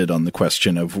consulted on the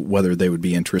question of whether they would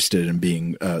be interested in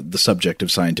being the subject of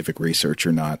scientific research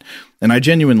or not? And I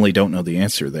genuinely don't know the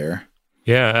answer there.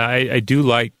 Yeah, I do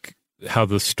like how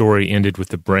the story ended with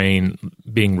the brain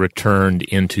being returned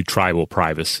into tribal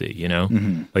privacy,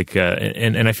 Like,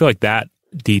 and I feel like that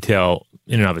detail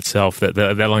in and of itself, that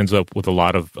lines up with a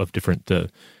lot of different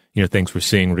things we're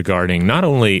seeing regarding not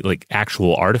only like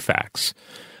actual artifacts,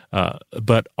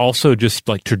 but also just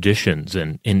like traditions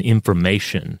and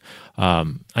information.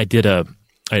 I did an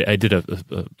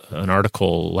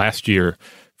article last year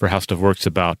for How Stuff Works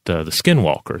about the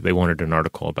Skinwalker. They wanted an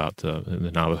article about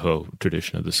the Navajo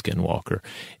tradition of the Skinwalker,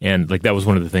 and like that was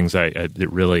one of the things that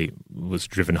really was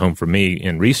driven home for me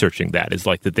in researching that, is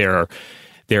like that there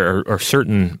are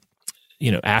certain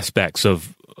aspects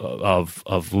of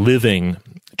living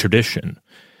tradition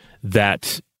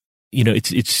that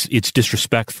it's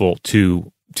disrespectful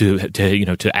to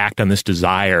act on this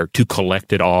desire to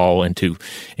collect it all and to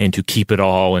keep it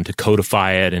all and to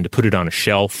codify it and to put it on a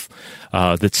shelf,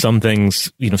 that some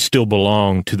things still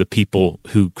belong to the people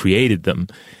who created them,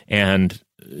 and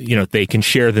they can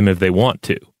share them if they want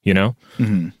to.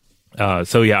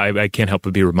 So yeah, I can't help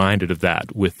but be reminded of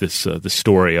that with this the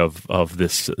story of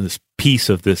this piece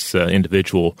of this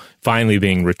individual finally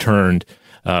being returned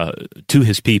to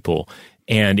his people,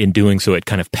 and in doing so, it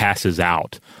kind of passes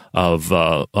out of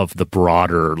the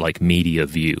broader like media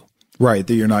view. Right,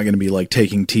 that you're not going to be like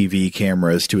taking TV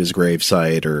cameras to his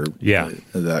gravesite or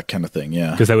that kind of thing.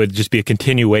 Yeah, because that would just be a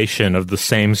continuation of the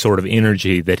same sort of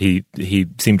energy that he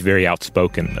seemed very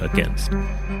outspoken against.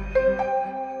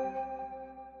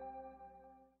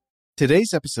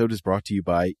 Today's episode is brought to you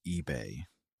by eBay.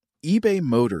 eBay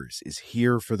Motors is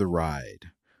here for the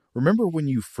ride. Remember when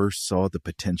you first saw the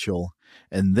potential?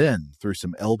 And then, through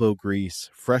some elbow grease,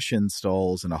 fresh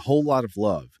installs, and a whole lot of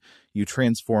love, you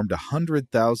transformed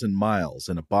 100,000 miles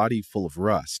and a body full of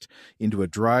rust into a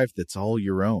drive that's all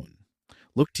your own.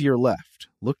 Look to your left.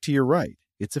 Look to your right.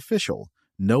 It's official.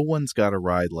 No one's got a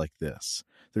ride like this.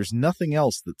 There's nothing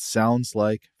else that sounds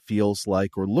like, feels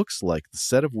like, or looks like the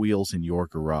set of wheels in your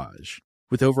garage.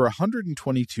 With over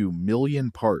 122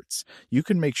 million parts, you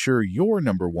can make sure your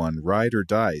number one ride or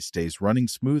die stays running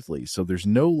smoothly so there's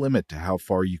no limit to how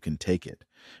far you can take it.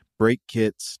 Brake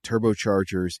kits,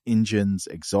 turbochargers, engines,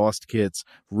 exhaust kits,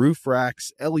 roof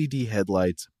racks, LED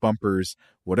headlights, bumpers,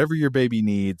 whatever your baby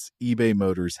needs, eBay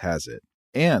Motors has it.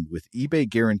 And with eBay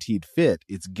Guaranteed Fit,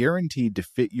 it's guaranteed to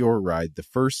fit your ride the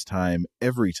first time,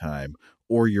 every time,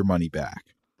 or your money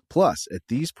back. Plus, at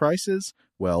these prices,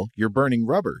 well, you're burning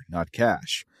rubber, not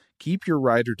cash. Keep your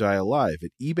ride or die alive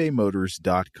at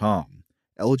ebaymotors.com.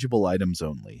 Eligible items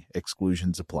only.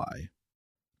 Exclusions apply.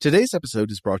 Today's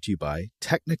episode is brought to you by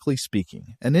Technically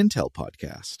Speaking, an Intel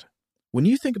podcast. When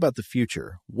you think about the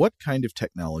future, what kind of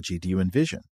technology do you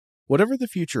envision? Whatever the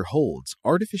future holds,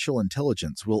 artificial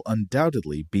intelligence will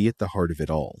undoubtedly be at the heart of it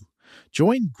all.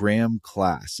 Join Graham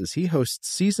Class as he hosts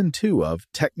Season 2 of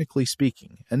Technically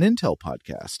Speaking, an Intel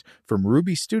podcast from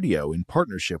Ruby Studio in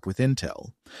partnership with Intel.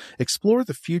 Explore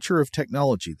the future of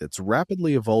technology that's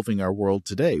rapidly evolving our world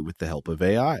today with the help of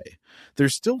AI.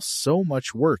 There's still so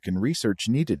much work and research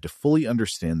needed to fully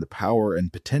understand the power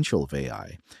and potential of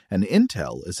AI, and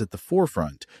Intel is at the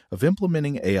forefront of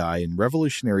implementing AI in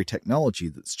revolutionary technology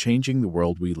that's changing the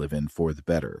world we live in for the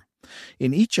better.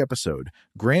 In each episode,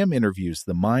 Graham interviews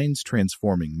the minds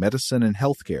transforming medicine and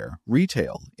healthcare,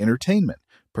 retail, entertainment,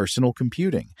 personal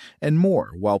computing, and more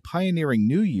while pioneering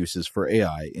new uses for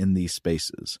AI in these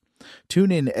spaces.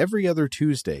 Tune in every other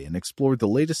Tuesday and explore the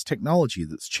latest technology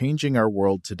that's changing our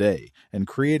world today and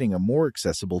creating a more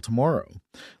accessible tomorrow.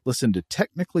 Listen to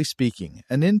Technically Speaking,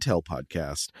 an Intel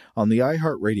podcast on the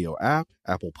iHeartRadio app,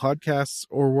 Apple Podcasts,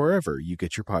 or wherever you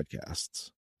get your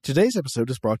podcasts. Today's episode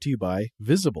is brought to you by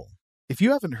Visible. If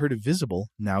you haven't heard of Visible,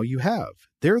 now you have.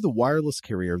 They're the wireless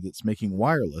carrier that's making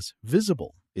wireless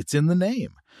visible. It's in the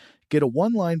name. Get a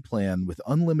one-line plan with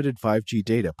unlimited 5G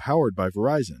data powered by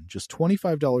Verizon, just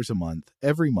 $25 a month,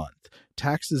 every month,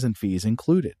 taxes and fees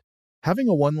included. Having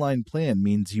a one-line plan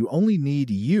means you only need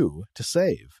you to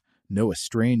save. No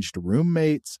estranged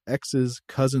roommates, exes,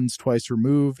 cousins twice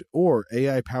removed, or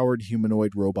AI-powered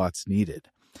humanoid robots needed.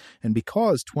 And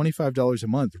because $25 a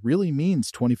month really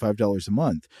means $25 a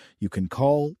month, you can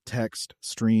call, text,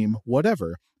 stream,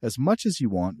 whatever, as much as you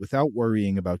want without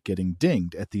worrying about getting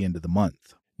dinged at the end of the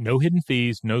month. No hidden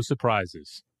fees, no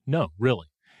surprises. No, really.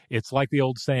 It's like the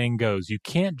old saying goes, you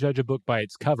can't judge a book by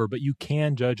its cover, but you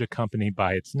can judge a company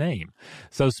by its name.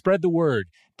 So spread the word.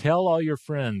 Tell all your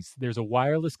friends there's a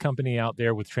wireless company out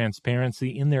there with transparency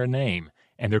in their name,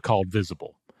 and they're called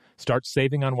Visible. Start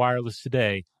saving on wireless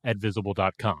today at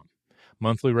Visible.com.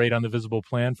 Monthly rate on the Visible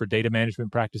plan for data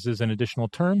management practices and additional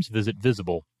terms, visit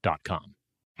Visible.com.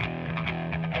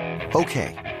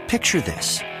 Okay, picture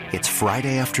this. It's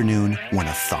Friday afternoon when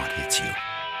a thought hits you.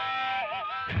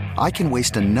 I can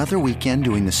waste another weekend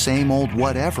doing the same old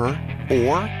whatever,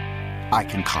 or I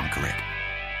can conquer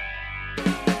it.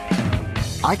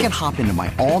 I can hop into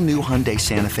my all-new Hyundai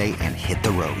Santa Fe and hit the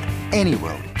road. Any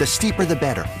road. The steeper, the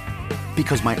better.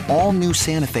 Because my all-new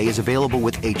Santa Fe is available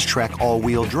with H-Track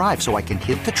all-wheel drive, so I can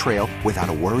hit the trail without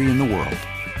a worry in the world.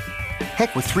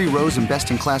 Heck, with 3 rows and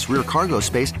best-in-class rear cargo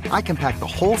space, I can pack the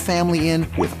whole family in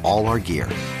with all our gear.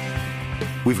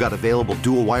 We've got available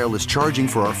dual wireless charging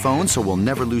for our phones, so we'll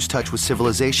never lose touch with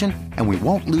civilization, and we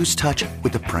won't lose touch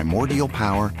with the primordial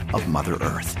power of Mother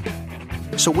Earth.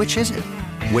 So which is it?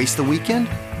 Waste the weekend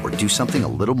or do something a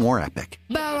little more epic?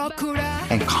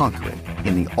 And conquer it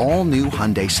in the all-new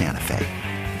Hyundai Santa Fe.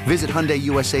 Visit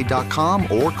HyundaiUSA.com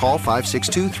or call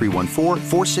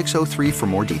 562-314-4603 for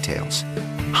more details.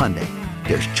 Hyundai,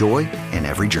 there's joy in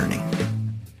every journey.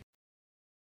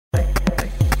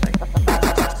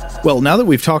 Well, now that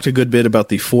we've talked a good bit about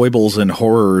the foibles and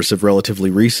horrors of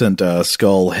relatively recent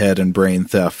skull, head, and brain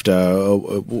theft,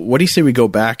 what do you say we go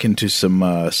back into some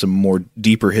more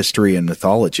deeper history and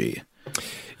mythology?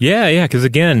 Yeah, because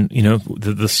again,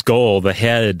 the skull, the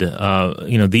head,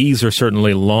 these are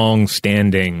certainly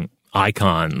long-standing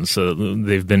icons.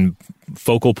 They've been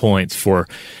focal points for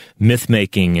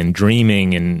myth-making and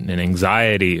dreaming and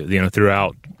anxiety,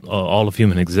 throughout all of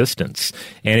human existence.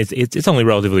 And it's only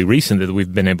relatively recent that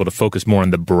we've been able to focus more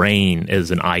on the brain as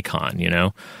an icon,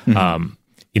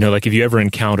 Mm-hmm. Like if you ever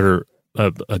encounter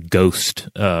a ghost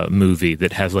movie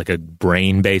that has like a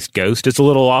brain-based ghost, it's a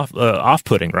little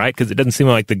off-putting, right? Because it doesn't seem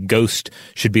like the ghost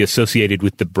should be associated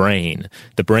with the brain.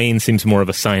 The brain seems more of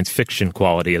a science fiction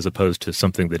quality as opposed to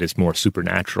something that is more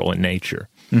supernatural in nature.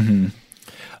 Mm-hmm.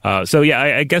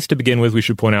 I guess to begin with, we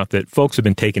should point out that folks have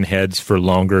been taking heads for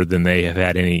longer than they have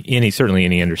had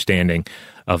any understanding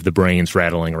of the brains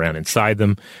rattling around inside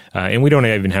them. And we don't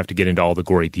even have to get into all the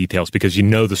gory details because you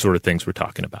know the sort of things we're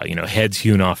talking about. You know, heads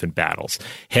hewn off in battles,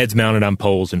 heads mounted on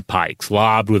poles and pikes,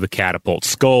 lobbed with a catapult,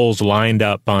 skulls lined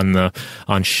up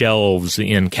on shelves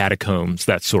in catacombs,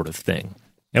 that sort of thing.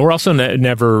 And we're also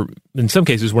never, in some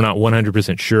cases, we're not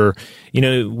 100% sure, you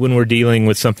know, when we're dealing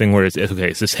with something where it's, okay,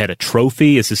 is this head a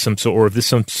trophy? Is this some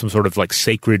sort of like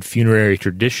sacred funerary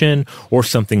tradition or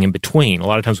something in between? A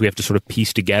lot of times we have to sort of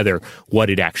piece together what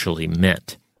it actually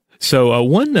meant. So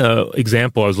one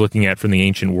example I was looking at from the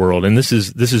ancient world, and this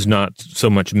is not so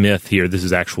much myth here. This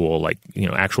is actual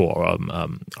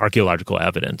archaeological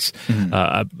evidence. Mm-hmm.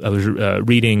 I was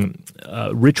reading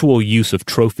ritual use of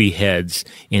trophy heads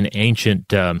in ancient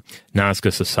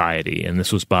Nazca society, and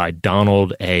this was by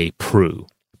Donald A. Prue,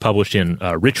 published in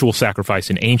Ritual Sacrifice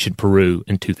in Ancient Peru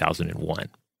in 2001.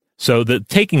 So the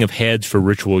taking of heads for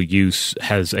ritual use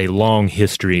has a long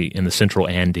history in the Central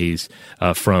Andes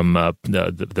from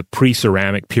the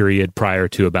pre-ceramic period prior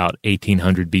to about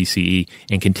 1800 BCE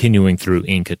and continuing through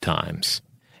Inca times.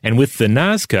 And with the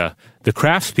Nazca, the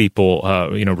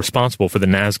craftspeople, responsible for the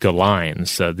Nazca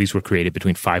lines, these were created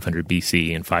between 500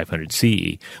 BC and 500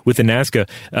 CE. With the Nazca,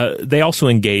 they also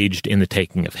engaged in the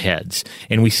taking of heads.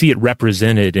 And we see it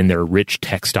represented in their rich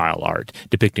textile art,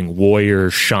 depicting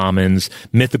warriors, shamans,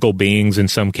 mythical beings in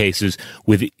some cases,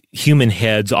 with human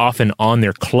heads often on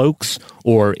their cloaks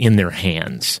or in their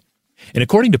hands. And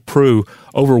according to Prue,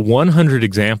 over 100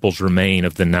 examples remain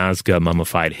of the Nazca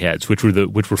mummified heads, which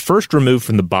were first removed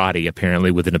from the body,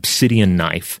 apparently, with an obsidian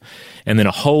knife. And then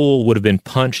a hole would have been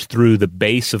punched through the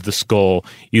base of the skull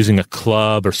using a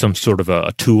club or some sort of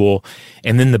a tool.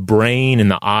 And then the brain and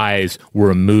the eyes were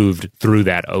removed through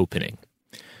that opening.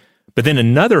 But then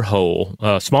another hole,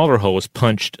 a smaller hole, was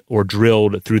punched or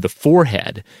drilled through the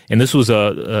forehead. And this was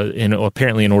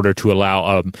apparently in order to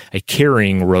allow a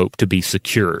carrying rope to be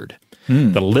secured.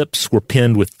 The lips were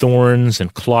pinned with thorns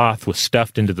and cloth was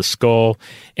stuffed into the skull.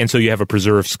 And so you have a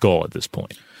preserved skull at this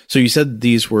point. So you said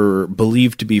these were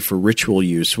believed to be for ritual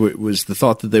use. Was the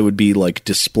thought that they would be like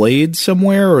displayed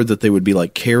somewhere or that they would be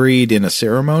like carried in a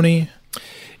ceremony?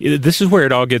 This is where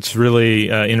it all gets really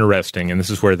interesting. And this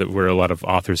is where a lot of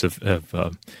authors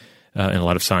and a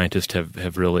lot of scientists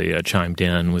have really chimed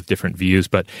in with different views.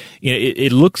 But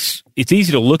it's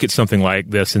easy to look at something like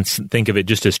this and think of it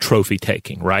just as trophy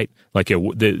taking, right? Like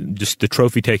just the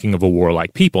trophy taking of a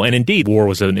warlike people. And indeed, war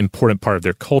was an important part of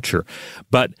their culture.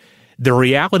 But the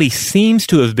reality seems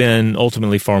to have been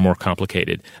ultimately far more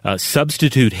complicated.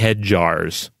 Substitute head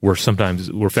jars were found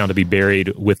to be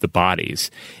buried with the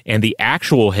bodies. And the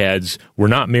actual heads were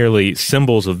not merely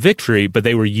symbols of victory, but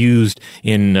they were used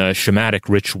in shamanic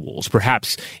rituals,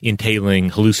 perhaps entailing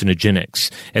hallucinogenics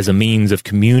as a means of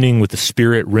communing with the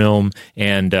spirit realm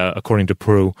and, according to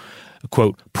Prue,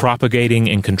 quote, propagating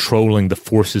and controlling the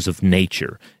forces of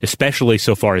nature, especially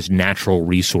so far as natural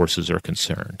resources are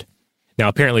concerned. Now,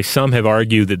 apparently some have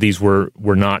argued that these were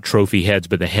not trophy heads,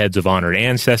 but the heads of honored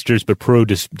ancestors, but Prue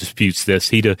disputes this.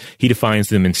 He defines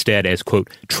them instead as, quote,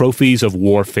 trophies of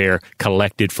warfare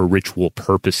collected for ritual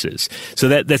purposes. So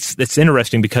that's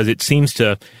interesting because it seems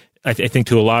to, I think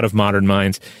to a lot of modern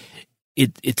minds,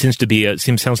 it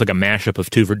sounds like a mashup of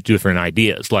two different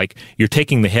ideas. Like you're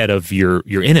taking the head of your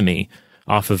enemy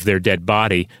off of their dead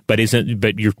body, but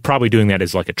you're probably doing that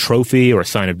as like a trophy or a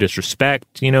sign of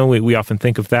disrespect. You know, we often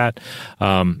think of that.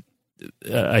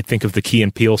 I think of the Key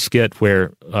and Peele skit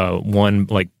where one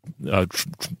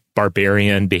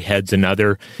barbarian beheads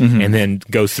another, and then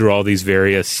goes through all these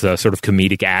various sort of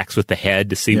comedic acts with the head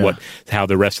to see how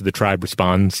the rest of the tribe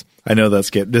responds. I know that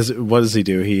skit. What does he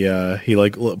do? He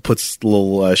like puts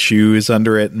little shoes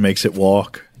under it and makes it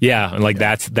walk. Yeah, and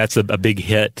that's a big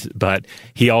hit, but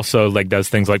he also like does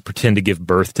things like pretend to give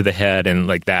birth to the head, and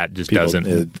like that just people,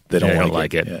 doesn't. They don't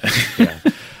like it. Yeah.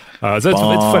 So it's a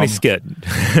funny skit.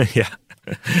 Yeah.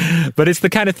 But it's the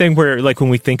kind of thing where, like, when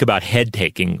we think about head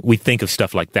taking, we think of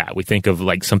stuff like that. We think of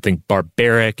like something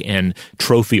barbaric and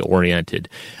trophy oriented.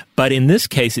 But in this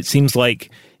case, it seems like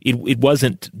it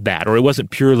wasn't that, or it wasn't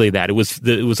purely that. It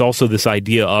was also this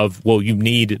idea of, well, you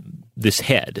need this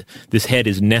head. This head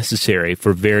is necessary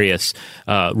for various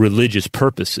religious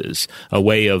purposes, a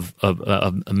way of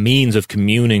a means of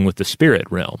communing with the spirit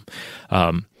realm.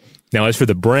 Now, as for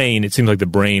the brain, it seems like the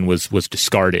brain was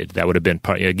discarded. That would have been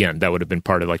part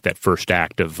of like that first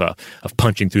act of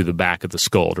punching through the back of the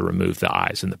skull to remove the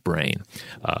eyes and the brain.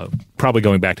 Probably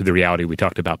going back to the reality we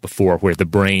talked about before, where the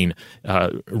brain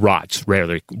rots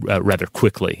rather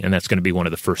quickly, and that's going to be one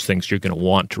of the first things you're going to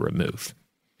want to remove.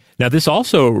 Now, this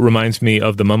also reminds me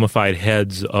of the mummified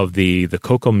heads of the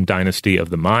Kokum dynasty of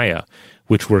the Maya,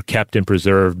 which were kept and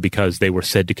preserved because they were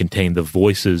said to contain the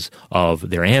voices of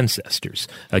their ancestors.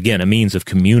 Again, a means of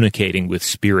communicating with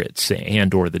spirits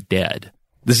and or the dead.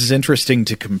 This is interesting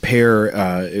to compare,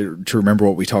 to remember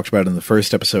what we talked about in the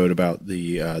first episode about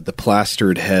the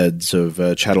plastered heads of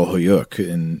Çatalhöyük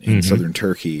in southern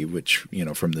Turkey, which,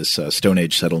 from this Stone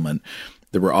Age settlement.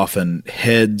 There were often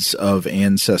heads of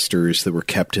ancestors that were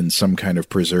kept in some kind of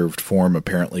preserved form,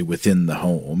 apparently within the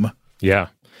home. Yeah.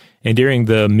 And during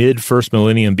the mid-first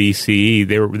millennium BCE,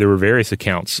 there were various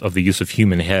accounts of the use of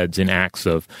human heads in acts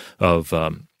of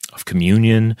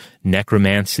communion,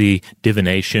 necromancy,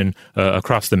 divination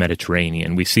across the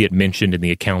Mediterranean. We see it mentioned in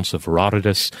the accounts of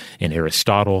Herodotus and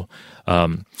Aristotle.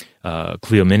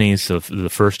 Cleomenes of the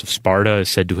first of Sparta is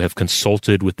said to have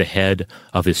consulted with the head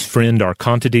of his friend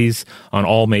Archontides on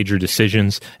all major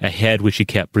decisions, a head which he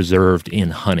kept preserved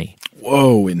in honey.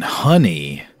 Whoa, in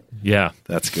honey? Yeah.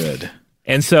 That's good.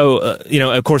 And so,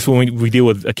 of course, when we deal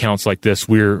with accounts like this,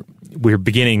 we're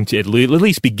beginning to, at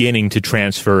least beginning to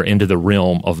transfer into the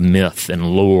realm of myth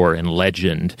and lore and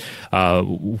legend,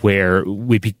 where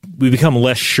we become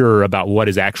less sure about what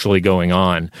is actually going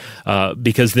on,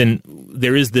 because then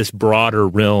there is this broader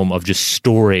realm of just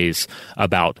stories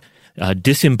about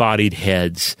disembodied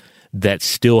heads that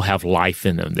still have life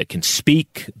in them, that can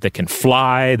speak, that can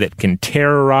fly, that can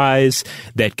terrorize,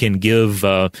 that can give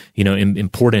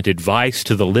important advice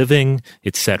to the living,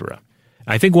 etc.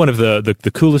 I think one of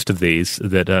the coolest of these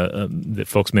that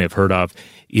folks may have heard of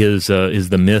is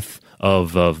the myth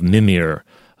of Mimir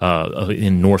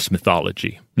in Norse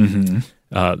mythology. Mm-hmm.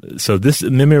 So this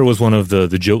Mimir was one of the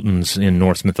Jotuns in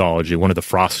Norse mythology, one of the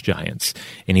frost giants,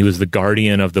 and he was the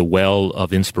guardian of the well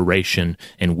of inspiration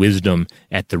and wisdom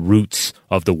at the roots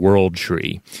of the world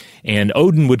tree. And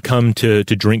Odin would come to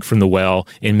drink from the well,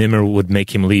 and Mimir would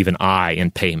make him leave an eye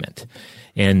in payment.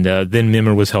 And then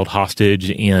Mimir was held hostage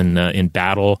in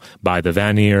battle by the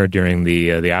Vanir during the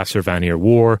Asur-Vanir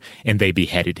War, and they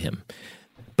beheaded him.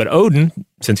 But Odin,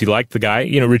 since he liked the guy,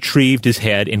 retrieved his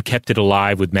head and kept it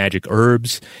alive with magic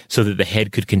herbs so that the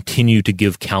head could continue to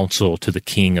give counsel to the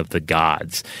king of the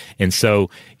gods. And so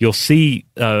you'll see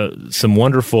some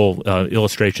wonderful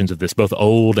illustrations of this, both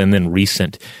old and then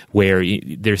recent, where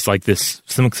there's like this,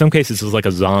 some cases it's like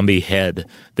a zombie head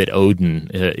that Odin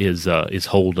is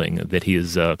holding, that he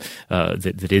is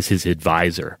that is his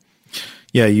advisor.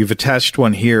 Yeah, you've attached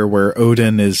one here where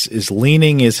Odin is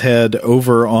leaning his head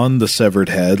over on the severed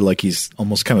head, like he's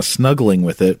almost kind of snuggling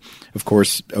with it. Of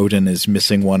course, Odin is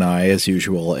missing one eye as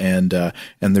usual, and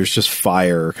there's just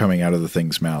fire coming out of the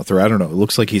thing's mouth. Or I don't know, it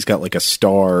looks like he's got like a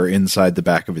star inside the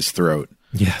back of his throat.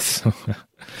 Yes.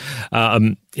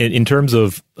 In terms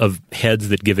of heads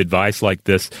that give advice like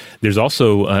this, there's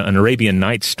also an Arabian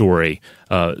Nights story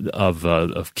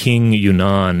of King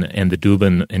Yunan and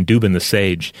Douban the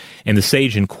sage. And the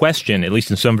sage in question, at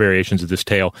least in some variations of this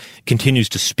tale, continues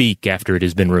to speak after it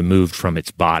has been removed from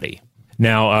its body.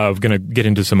 Now, I'm going to get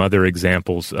into some other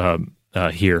examples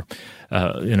here,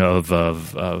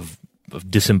 of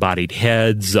disembodied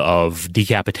heads, of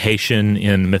decapitation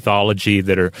in mythology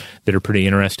that are pretty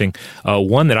interesting.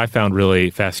 One that I found really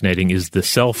fascinating is the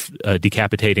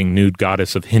self-decapitating nude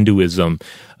goddess of Hinduism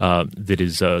that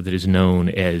is known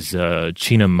as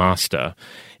Chinnamasta,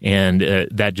 and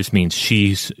that just means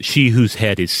she whose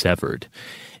head is severed.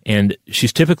 And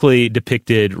she's typically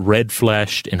depicted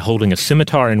red-fleshed and holding a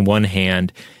scimitar in one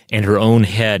hand and her own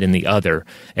head in the other,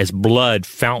 as blood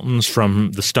fountains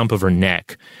from the stump of her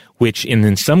neck, which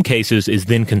in some cases is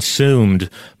then consumed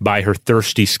by her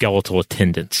thirsty skeletal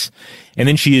attendants. And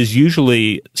then she is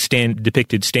usually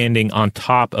depicted standing on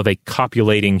top of a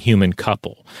copulating human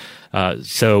couple.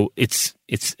 So it's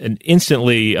an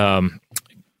instantly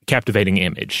captivating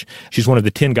image. She's one of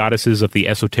the 10 goddesses of the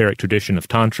esoteric tradition of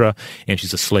Tantra, and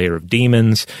she's a slayer of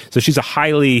demons. So she's a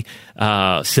highly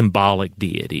symbolic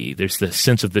deity. There's the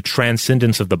sense of the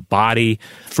transcendence of the body,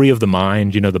 free of the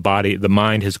mind. The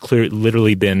mind has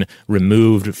literally been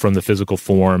removed from the physical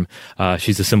form.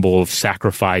 She's a symbol of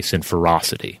sacrifice and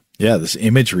ferocity. Yeah, this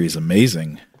imagery is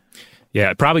amazing.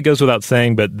 Yeah, it probably goes without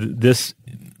saying, but this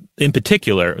in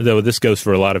particular, though this goes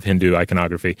for a lot of Hindu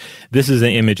iconography, this is an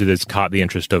image that's caught the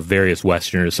interest of various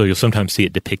Westerners, so you'll sometimes see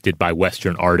it depicted by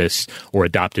Western artists or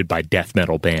adopted by death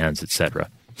metal bands, etc.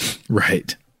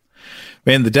 Right.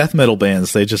 Man, the death metal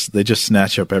bands, they just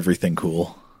snatch up everything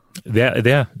cool.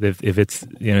 Yeah. If it's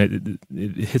it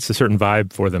hits a certain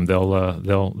vibe for them,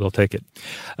 they'll take it.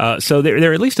 So there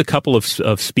are at least a couple of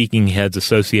speaking heads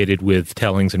associated with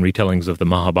tellings and retellings of the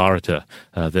Mahabharata,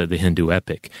 the Hindu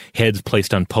epic. Heads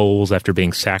placed on poles after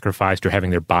being sacrificed or having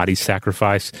their bodies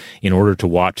sacrificed in order to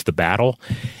watch the battle.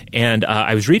 And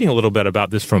I was reading a little bit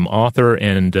about this from author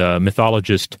and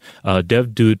mythologist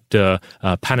Devdutt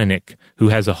Pananik, who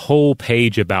has a whole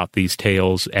page about these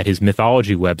tales at his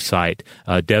mythology website,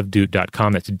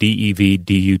 devdutt.com. That's devdutt.com.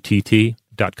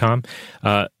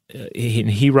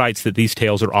 He writes that these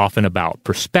tales are often about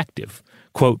perspective.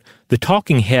 Quote, "The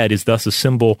talking head is thus a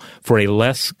symbol for a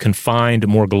less confined,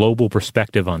 more global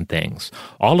perspective on things.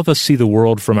 All of us see the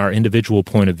world from our individual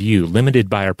point of view, limited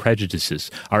by our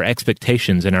prejudices, our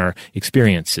expectations, and our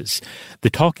experiences. The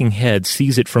talking head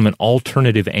sees it from an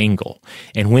alternative angle,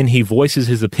 and when he voices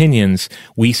his opinions,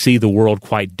 we see the world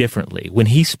quite differently. When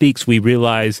he speaks, we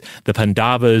realize the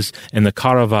Pandavas and the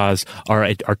Kauravas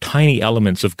are tiny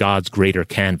elements of God's greater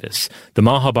canvas. The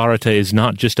Mahabharata is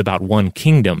not just about one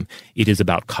kingdom, it is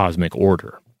about cosmic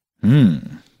order."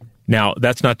 Now,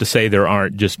 that's not to say there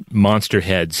aren't just monster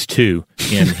heads, too,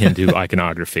 in Hindu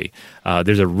iconography.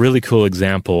 There's a really cool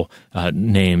example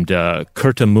named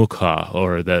Kurtamukha,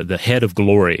 or the head of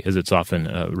glory, as it's often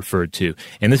referred to.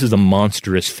 And this is a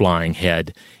monstrous flying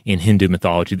head in Hindu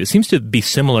mythology that seems to be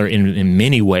similar in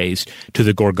many ways to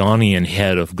the Gorgonian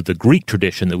head of the Greek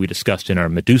tradition that we discussed in our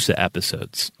Medusa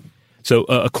episodes. So,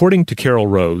 according to Carol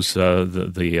Rose,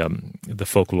 the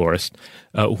folklorist,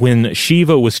 when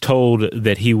Shiva was told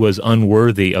that he was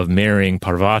unworthy of marrying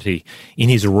Parvati, in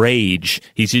his rage,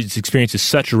 he experiences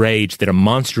such rage that a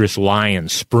monstrous lion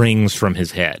springs from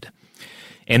his head.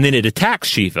 And then it attacks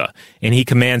Shiva, and he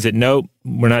commands it, "No,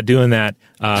 we're not doing that.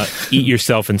 Eat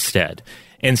yourself instead."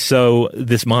 And so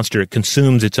this monster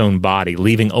consumes its own body,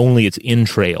 leaving only its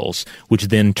entrails, which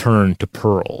then turn to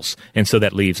pearls. And so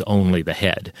that leaves only the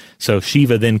head. So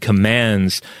Shiva then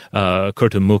commands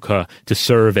Kurtamukha to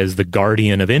serve as the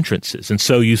guardian of entrances. And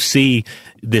so you see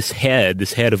this head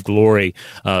of glory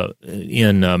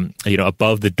in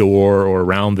above the door or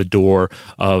around the door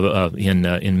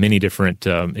in many different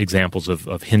examples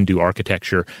of Hindu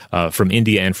architecture from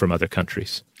India and from other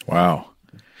countries. Wow.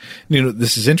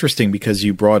 This is interesting because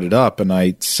you brought it up, and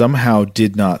I somehow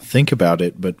did not think about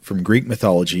it. But from Greek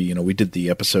mythology, we did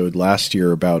the episode last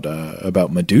year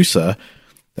about Medusa.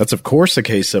 That's of course a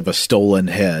case of a stolen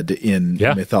head in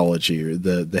mythology.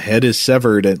 The head is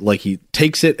severed, and like he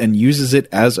takes it and uses it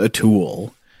as a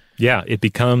tool. Yeah, it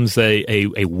becomes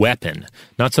a weapon,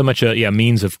 not so much a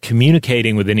means of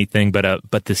communicating with anything,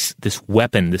 but this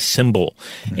weapon, this symbol,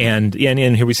 and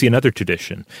here we see another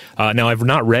tradition. Now, I've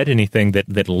not read anything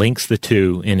that links the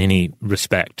two in any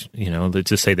respect. Let's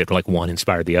just say that like one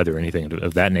inspired the other or anything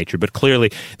of that nature. But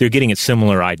clearly, they're getting at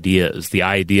similar ideas. The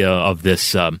idea of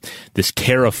this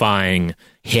terrifying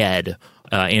head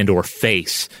and or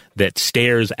face that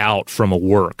stares out from a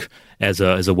work as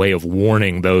a way of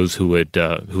warning those who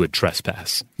would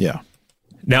trespass. Yeah.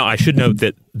 Now, I should note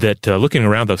that looking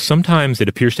around, though, sometimes it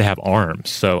appears to have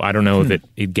arms. So I don't know if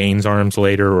it gains arms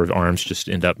later or if arms just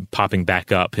end up popping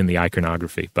back up in the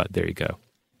iconography, but there you go.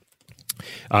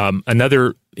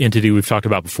 Another entity we've talked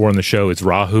about before on the show is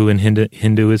Rahu in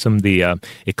Hinduism, the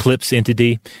eclipse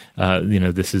entity.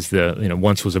 This is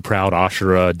once was a proud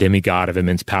Ashura, demigod of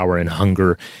immense power and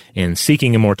hunger. And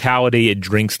seeking immortality, it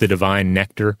drinks the divine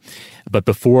nectar. But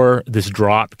before this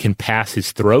drop can pass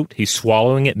his throat, he's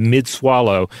swallowing it.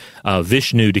 Mid-swallow,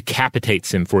 Vishnu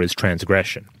decapitates him for his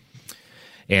transgression.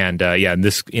 And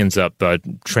this ends up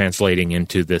translating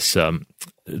into this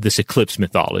eclipse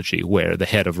mythology where the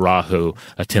head of Rahu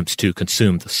attempts to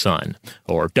consume the sun,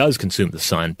 or does consume the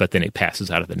sun, but then it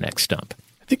passes out of the neck stump.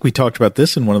 I think we talked about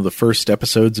this in one of the first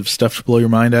episodes of Stuff to Blow Your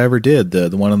Mind I ever did, the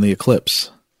one on the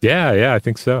eclipse. Yeah, I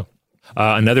think so.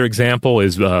 Another example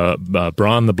is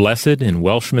Bran the Blessed in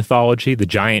Welsh mythology. The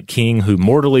giant king who,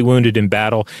 mortally wounded in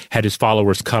battle, had his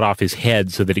followers cut off his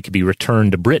head so that it could be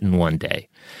returned to Britain one day.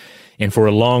 And for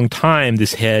a long time,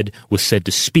 this head was said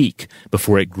to speak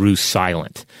before it grew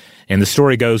silent. And the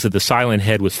story goes that the silent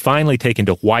head was finally taken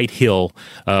to White Hill.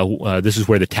 This is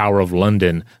where the Tower of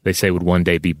London, they say, would one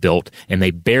day be built. And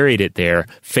they buried it there,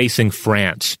 facing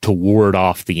France, to ward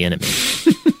off the enemy.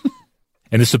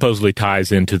 And this supposedly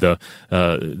ties into the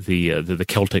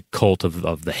Celtic cult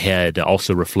of the head,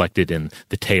 also reflected in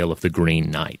the tale of the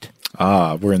Green Knight.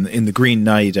 We're in the Green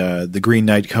Knight. The Green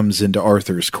Knight comes into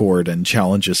Arthur's court and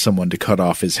challenges someone to cut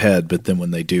off his head, but then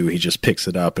when they do, he just picks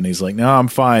it up and he's like, "No, I'm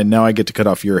fine. Now I get to cut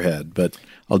off your head, but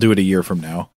I'll do it a year from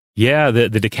now." Yeah, the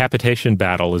decapitation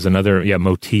battle is another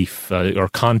motif or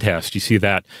contest. You see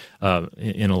that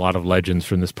in a lot of legends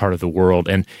from this part of the world.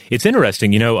 And it's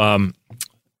interesting,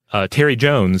 Terry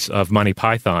Jones of Monty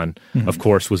Python, of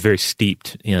course, was very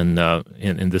steeped in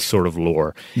this sort of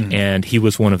lore. And he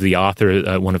was one of the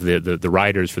the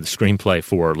writers for the screenplay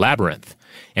for Labyrinth.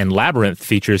 And Labyrinth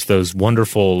features those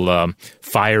wonderful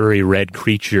fiery red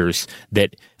creatures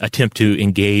that attempt to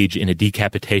engage in a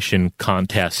decapitation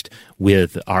contest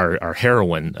with our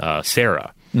heroine,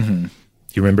 Sarah. Mm-hmm.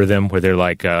 Do you remember them where they're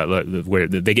like where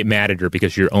they get mad at her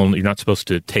because you're not supposed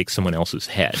to take someone else's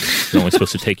head. You're only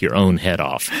supposed to take your own head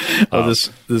off.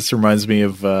 This reminds me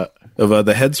of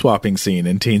the head swapping scene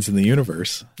in Teens in the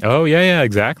Universe. Oh yeah,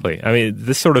 exactly. I mean,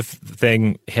 this sort of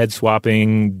thing, head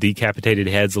swapping, decapitated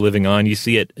heads living on, you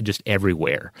see it just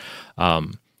everywhere.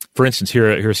 For instance,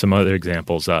 here are some other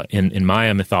examples. In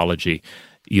Maya mythology,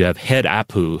 you have Head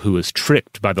Apu, who was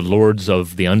tricked by the lords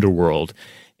of the underworld,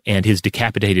 and his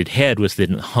decapitated head was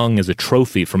then hung as a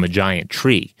trophy from a giant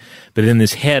tree. But then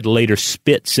this head later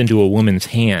spits into a woman's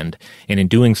hand, and in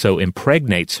doing so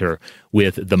impregnates her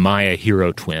with the Maya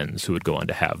hero twins, who would go on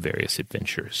to have various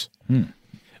adventures.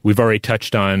 We've already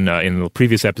touched on, in the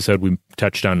previous episode, we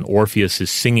touched on Orpheus'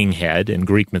 singing head in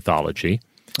Greek mythology.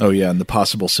 Oh, yeah, and the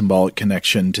possible symbolic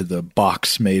connection to the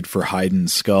box made for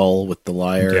Haydn's skull with the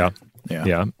lyre.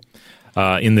 Yeah.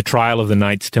 In the trial of the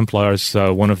Knights Templars,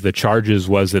 one of the charges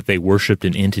was that they worshipped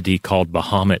an entity called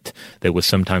Bahamut that was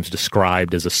sometimes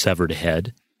described as a severed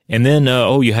head. And then,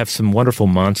 you have some wonderful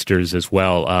monsters as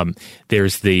well.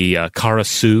 There's the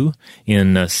Karasu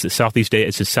in Southeast Asia.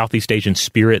 It's a Southeast Asian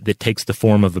spirit that takes the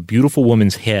form of a beautiful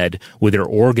woman's head with her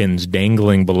organs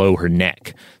dangling below her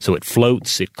neck. So it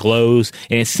floats, it glows,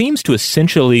 and it seems to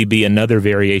essentially be another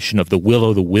variation of the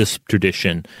will-o'-the-wisp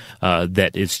tradition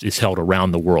that is held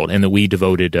around the world and that we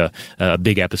devoted a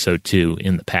big episode to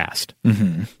in the past.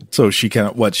 Mm-hmm. So she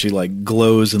she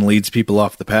glows and leads people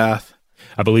off the path?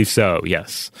 I believe so,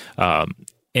 yes.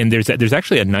 And there's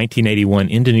actually a 1981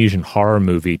 Indonesian horror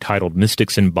movie titled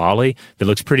Mystics in Bali that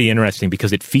looks pretty interesting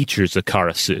because it features a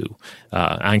Karasu.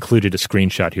 I included a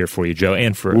screenshot here for you, Joe,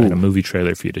 and a movie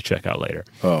trailer for you to check out later.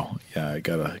 Oh, yeah, I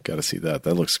gotta see that.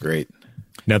 That looks great.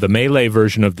 Now, the Malay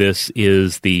version of this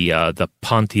is the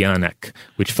Pontianak,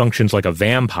 which functions like a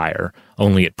vampire,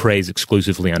 only it preys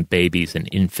exclusively on babies and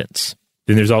infants.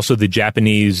 Then there's also the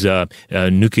Japanese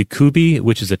Nukikubi,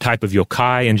 which is a type of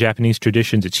yokai in Japanese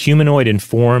traditions. It's humanoid in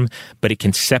form, but it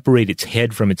can separate its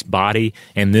head from its body,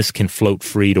 and this can float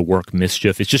free to work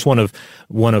mischief. It's just one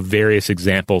of various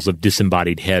examples of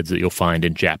disembodied heads that you'll find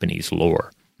in Japanese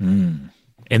lore. And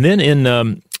then in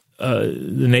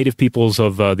the native peoples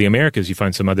of the Americas, you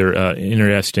find some other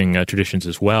interesting traditions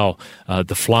as well.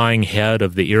 The flying head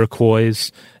of the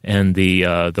Iroquois and the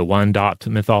Wyandot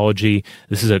mythology.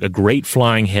 This is a great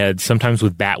flying head, sometimes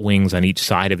with bat wings on each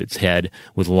side of its head,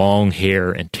 with long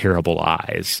hair and terrible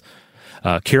eyes.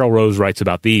 Carol Rose writes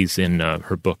about these in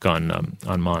her book on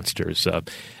monsters.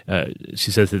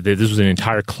 She says that this was an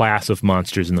entire class of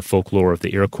monsters in the folklore of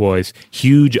the Iroquois.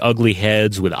 Huge, ugly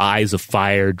heads with eyes of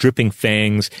fire, dripping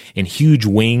fangs, and huge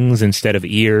wings instead of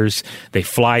ears. They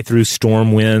fly through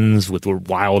storm winds with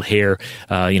wild hair,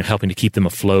 helping to keep them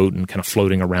afloat and kind of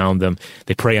floating around them.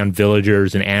 They prey on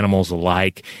villagers and animals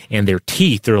alike, and their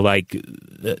teeth are like.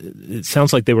 It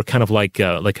sounds like they were kind of like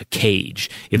a cage.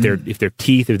 If their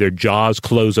teeth or their jaws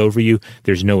close over you,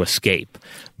 there's no escape.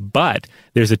 But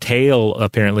there's a tale,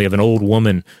 apparently, of an old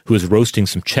woman who is roasting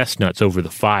some chestnuts over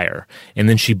the fire, and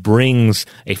then she brings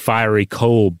a fiery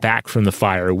coal back from the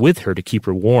fire with her to keep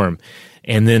her warm.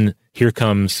 And then here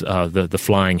comes the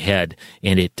flying head,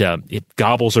 and it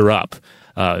gobbles her up.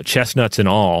 Chestnuts and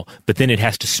all, but then it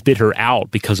has to spit her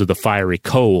out because of the fiery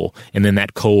coal, and then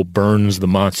that coal burns the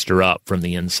monster up from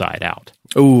the inside out.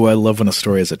 Oh, I love when a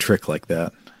story has a trick like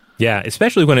that. Yeah,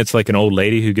 especially when it's like an old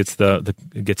lady who gets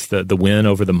the win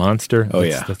over the monster. Oh,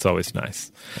 yeah. That's always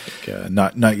nice. Like,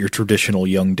 not your traditional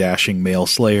young, dashing male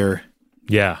slayer.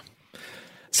 Yeah.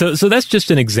 So that's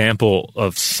just an example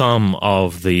of some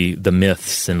of the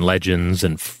myths and legends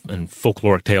and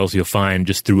folkloric tales you'll find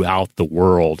just throughout the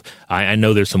world. I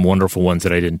know there's some wonderful ones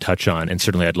that I didn't touch on, and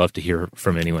certainly I'd love to hear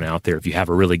from anyone out there. If you have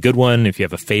a really good one, if you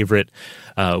have a favorite,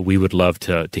 we would love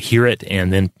to hear it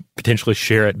and then potentially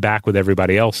share it back with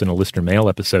everybody else in a listener mail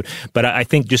episode. But I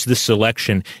think just this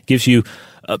selection gives you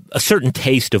a certain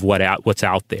taste of what's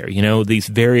out there. These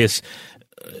various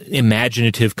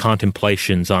imaginative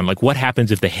contemplations on like what happens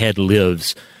if the head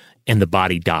lives and the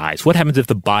body dies? What happens if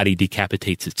the body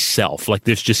decapitates itself? Like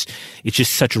it's just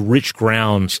such rich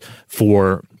grounds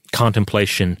for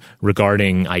contemplation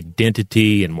regarding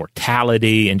identity and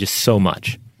mortality and just so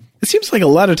much. It seems like a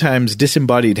lot of times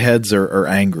disembodied heads are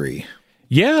angry.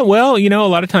 Yeah, well, a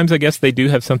lot of times I guess they do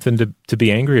have something to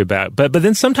be angry about, but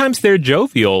then sometimes they're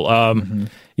jovial.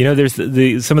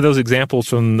 There's some of those examples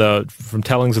from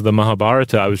tellings of the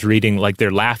Mahabharata I was reading, like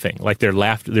they're laughing,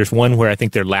 There's one where I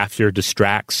think their laughter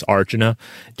distracts Arjuna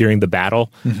during the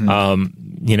battle,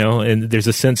 and there's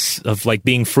a sense of like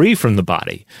being free from the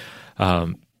body.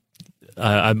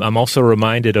 I'm also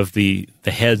reminded of the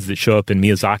heads that show up in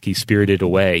Miyazaki's Spirited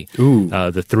Away.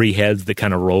 The three heads that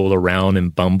kind of roll around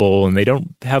and bumble, and they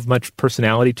don't have much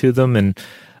personality to them, and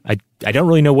I don't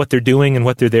really know what they're doing and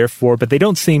what they're there for, but they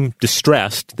don't seem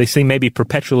distressed. They seem maybe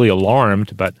perpetually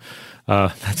alarmed, but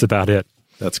that's about it.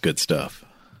 That's good stuff.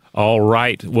 All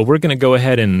right. Well, we're going to go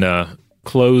ahead and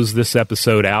close this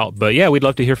episode out. But yeah, we'd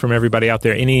love to hear from everybody out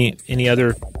there. Any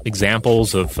other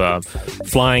examples of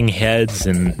flying heads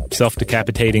and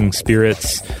self-decapitating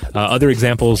spirits? Other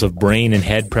examples of brain and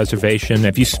head preservation?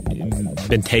 Have you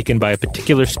been taken by a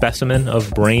particular specimen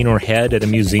of brain or head at a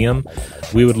museum?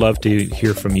 We would love to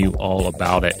hear from you all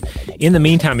about it. In the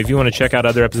meantime, if you want to check out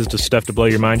other episodes of Stuff to Blow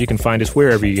Your Mind, you can find us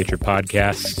wherever you get your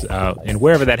podcasts. And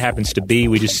wherever that happens to be,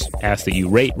 we just ask that you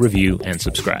rate, review, and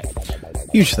subscribe.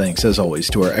 Huge thanks, as always,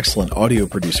 to our excellent audio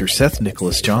producer, Seth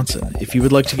Nicholas Johnson. If you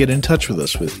would like to get in touch with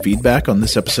us with feedback on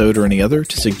this episode or any other,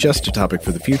 to suggest a topic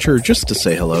for the future, or just to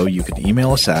say hello, you can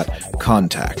email us at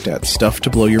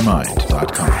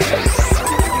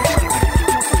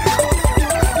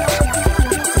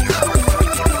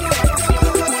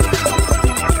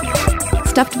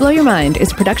Stuff to Blow Your Mind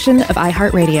is a production of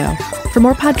iHeartRadio. For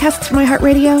more podcasts from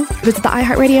iHeartRadio, visit the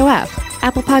iHeartRadio app,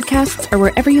 Apple Podcasts, or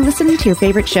wherever you listen to your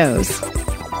favorite shows.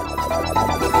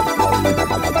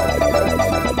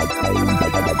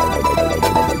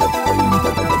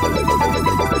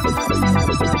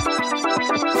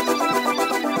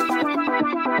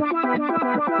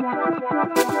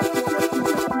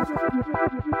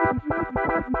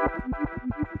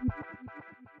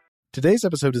 Today's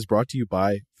episode is brought to you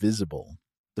by Visible.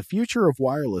 The future of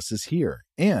wireless is here,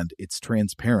 and it's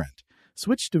transparent.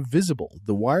 Switch to Visible,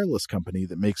 the wireless company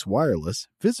that makes wireless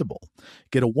visible.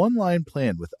 Get a one-line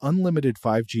plan with unlimited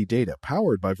 5G data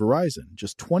powered by Verizon,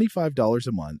 just $25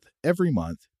 a month, every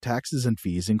month, taxes and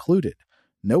fees included.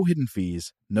 No hidden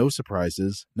fees, no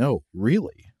surprises, no,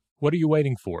 really. What are you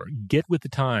waiting for? Get with the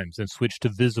times and switch to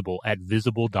Visible at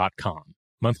Visible.com.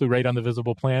 Monthly rate on the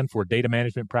Visible plan. For data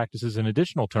management practices and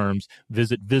additional terms,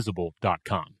 visit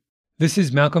Visible.com. This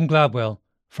is Malcolm Gladwell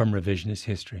from Revisionist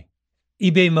History.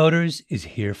 eBay Motors is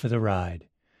here for the ride.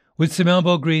 With some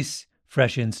elbow grease,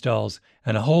 fresh installs,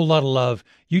 and a whole lot of love,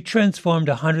 you transformed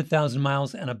 100,000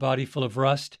 miles and a body full of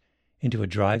rust into a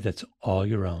drive that's all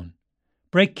your own.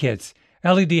 Brake kits,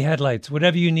 LED headlights,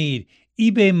 whatever you need,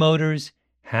 eBay Motors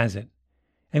has it.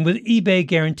 And with eBay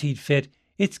Guaranteed Fit,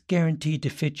 it's guaranteed to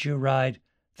fit your ride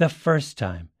the first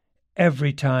time,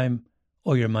 every time,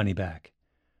 or your money back.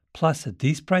 Plus, at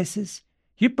these prices,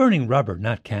 you're burning rubber,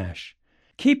 not cash.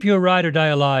 Keep your ride or die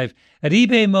alive at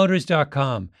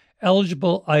ebaymotors.com.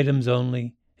 Eligible items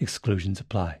only. Exclusions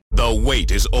apply. The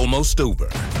wait is almost over.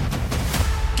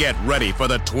 Get ready for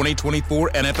the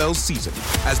 2024 NFL season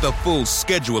as the full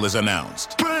schedule is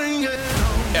announced. Bring it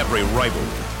on. Every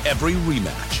rivalry, every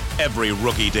rematch, every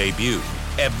rookie debut,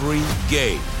 every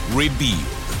game revealed.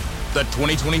 The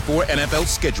 2024 NFL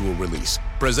schedule release,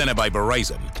 presented by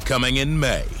Verizon, coming in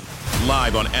May.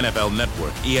 Live on NFL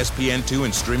Network, ESPN2,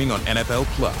 and streaming on NFL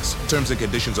Plus. Terms and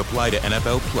conditions apply to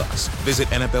NFL Plus. Visit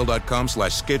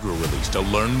NFL.com/schedule release to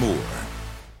learn more.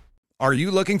 Are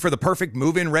you looking for the perfect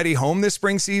move-in ready home this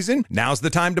spring season? Now's the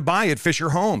time to buy at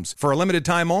Fisher Homes. For a limited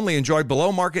time only, enjoy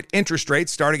below-market interest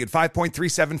rates starting at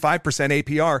 5.375%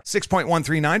 APR,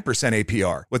 6.139%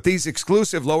 APR. With these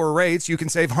exclusive lower rates, you can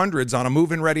save hundreds on a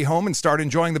move-in ready home and start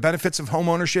enjoying the benefits of home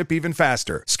ownership even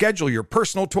faster. Schedule your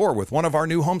personal tour with one of our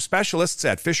new home specialists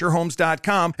at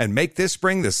FisherHomes.com and make this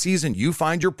spring the season you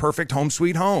find your perfect home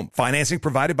sweet home. Financing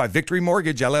provided by Victory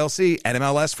Mortgage, LLC,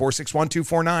 NMLS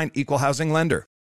 461249, Equal Housing Lender.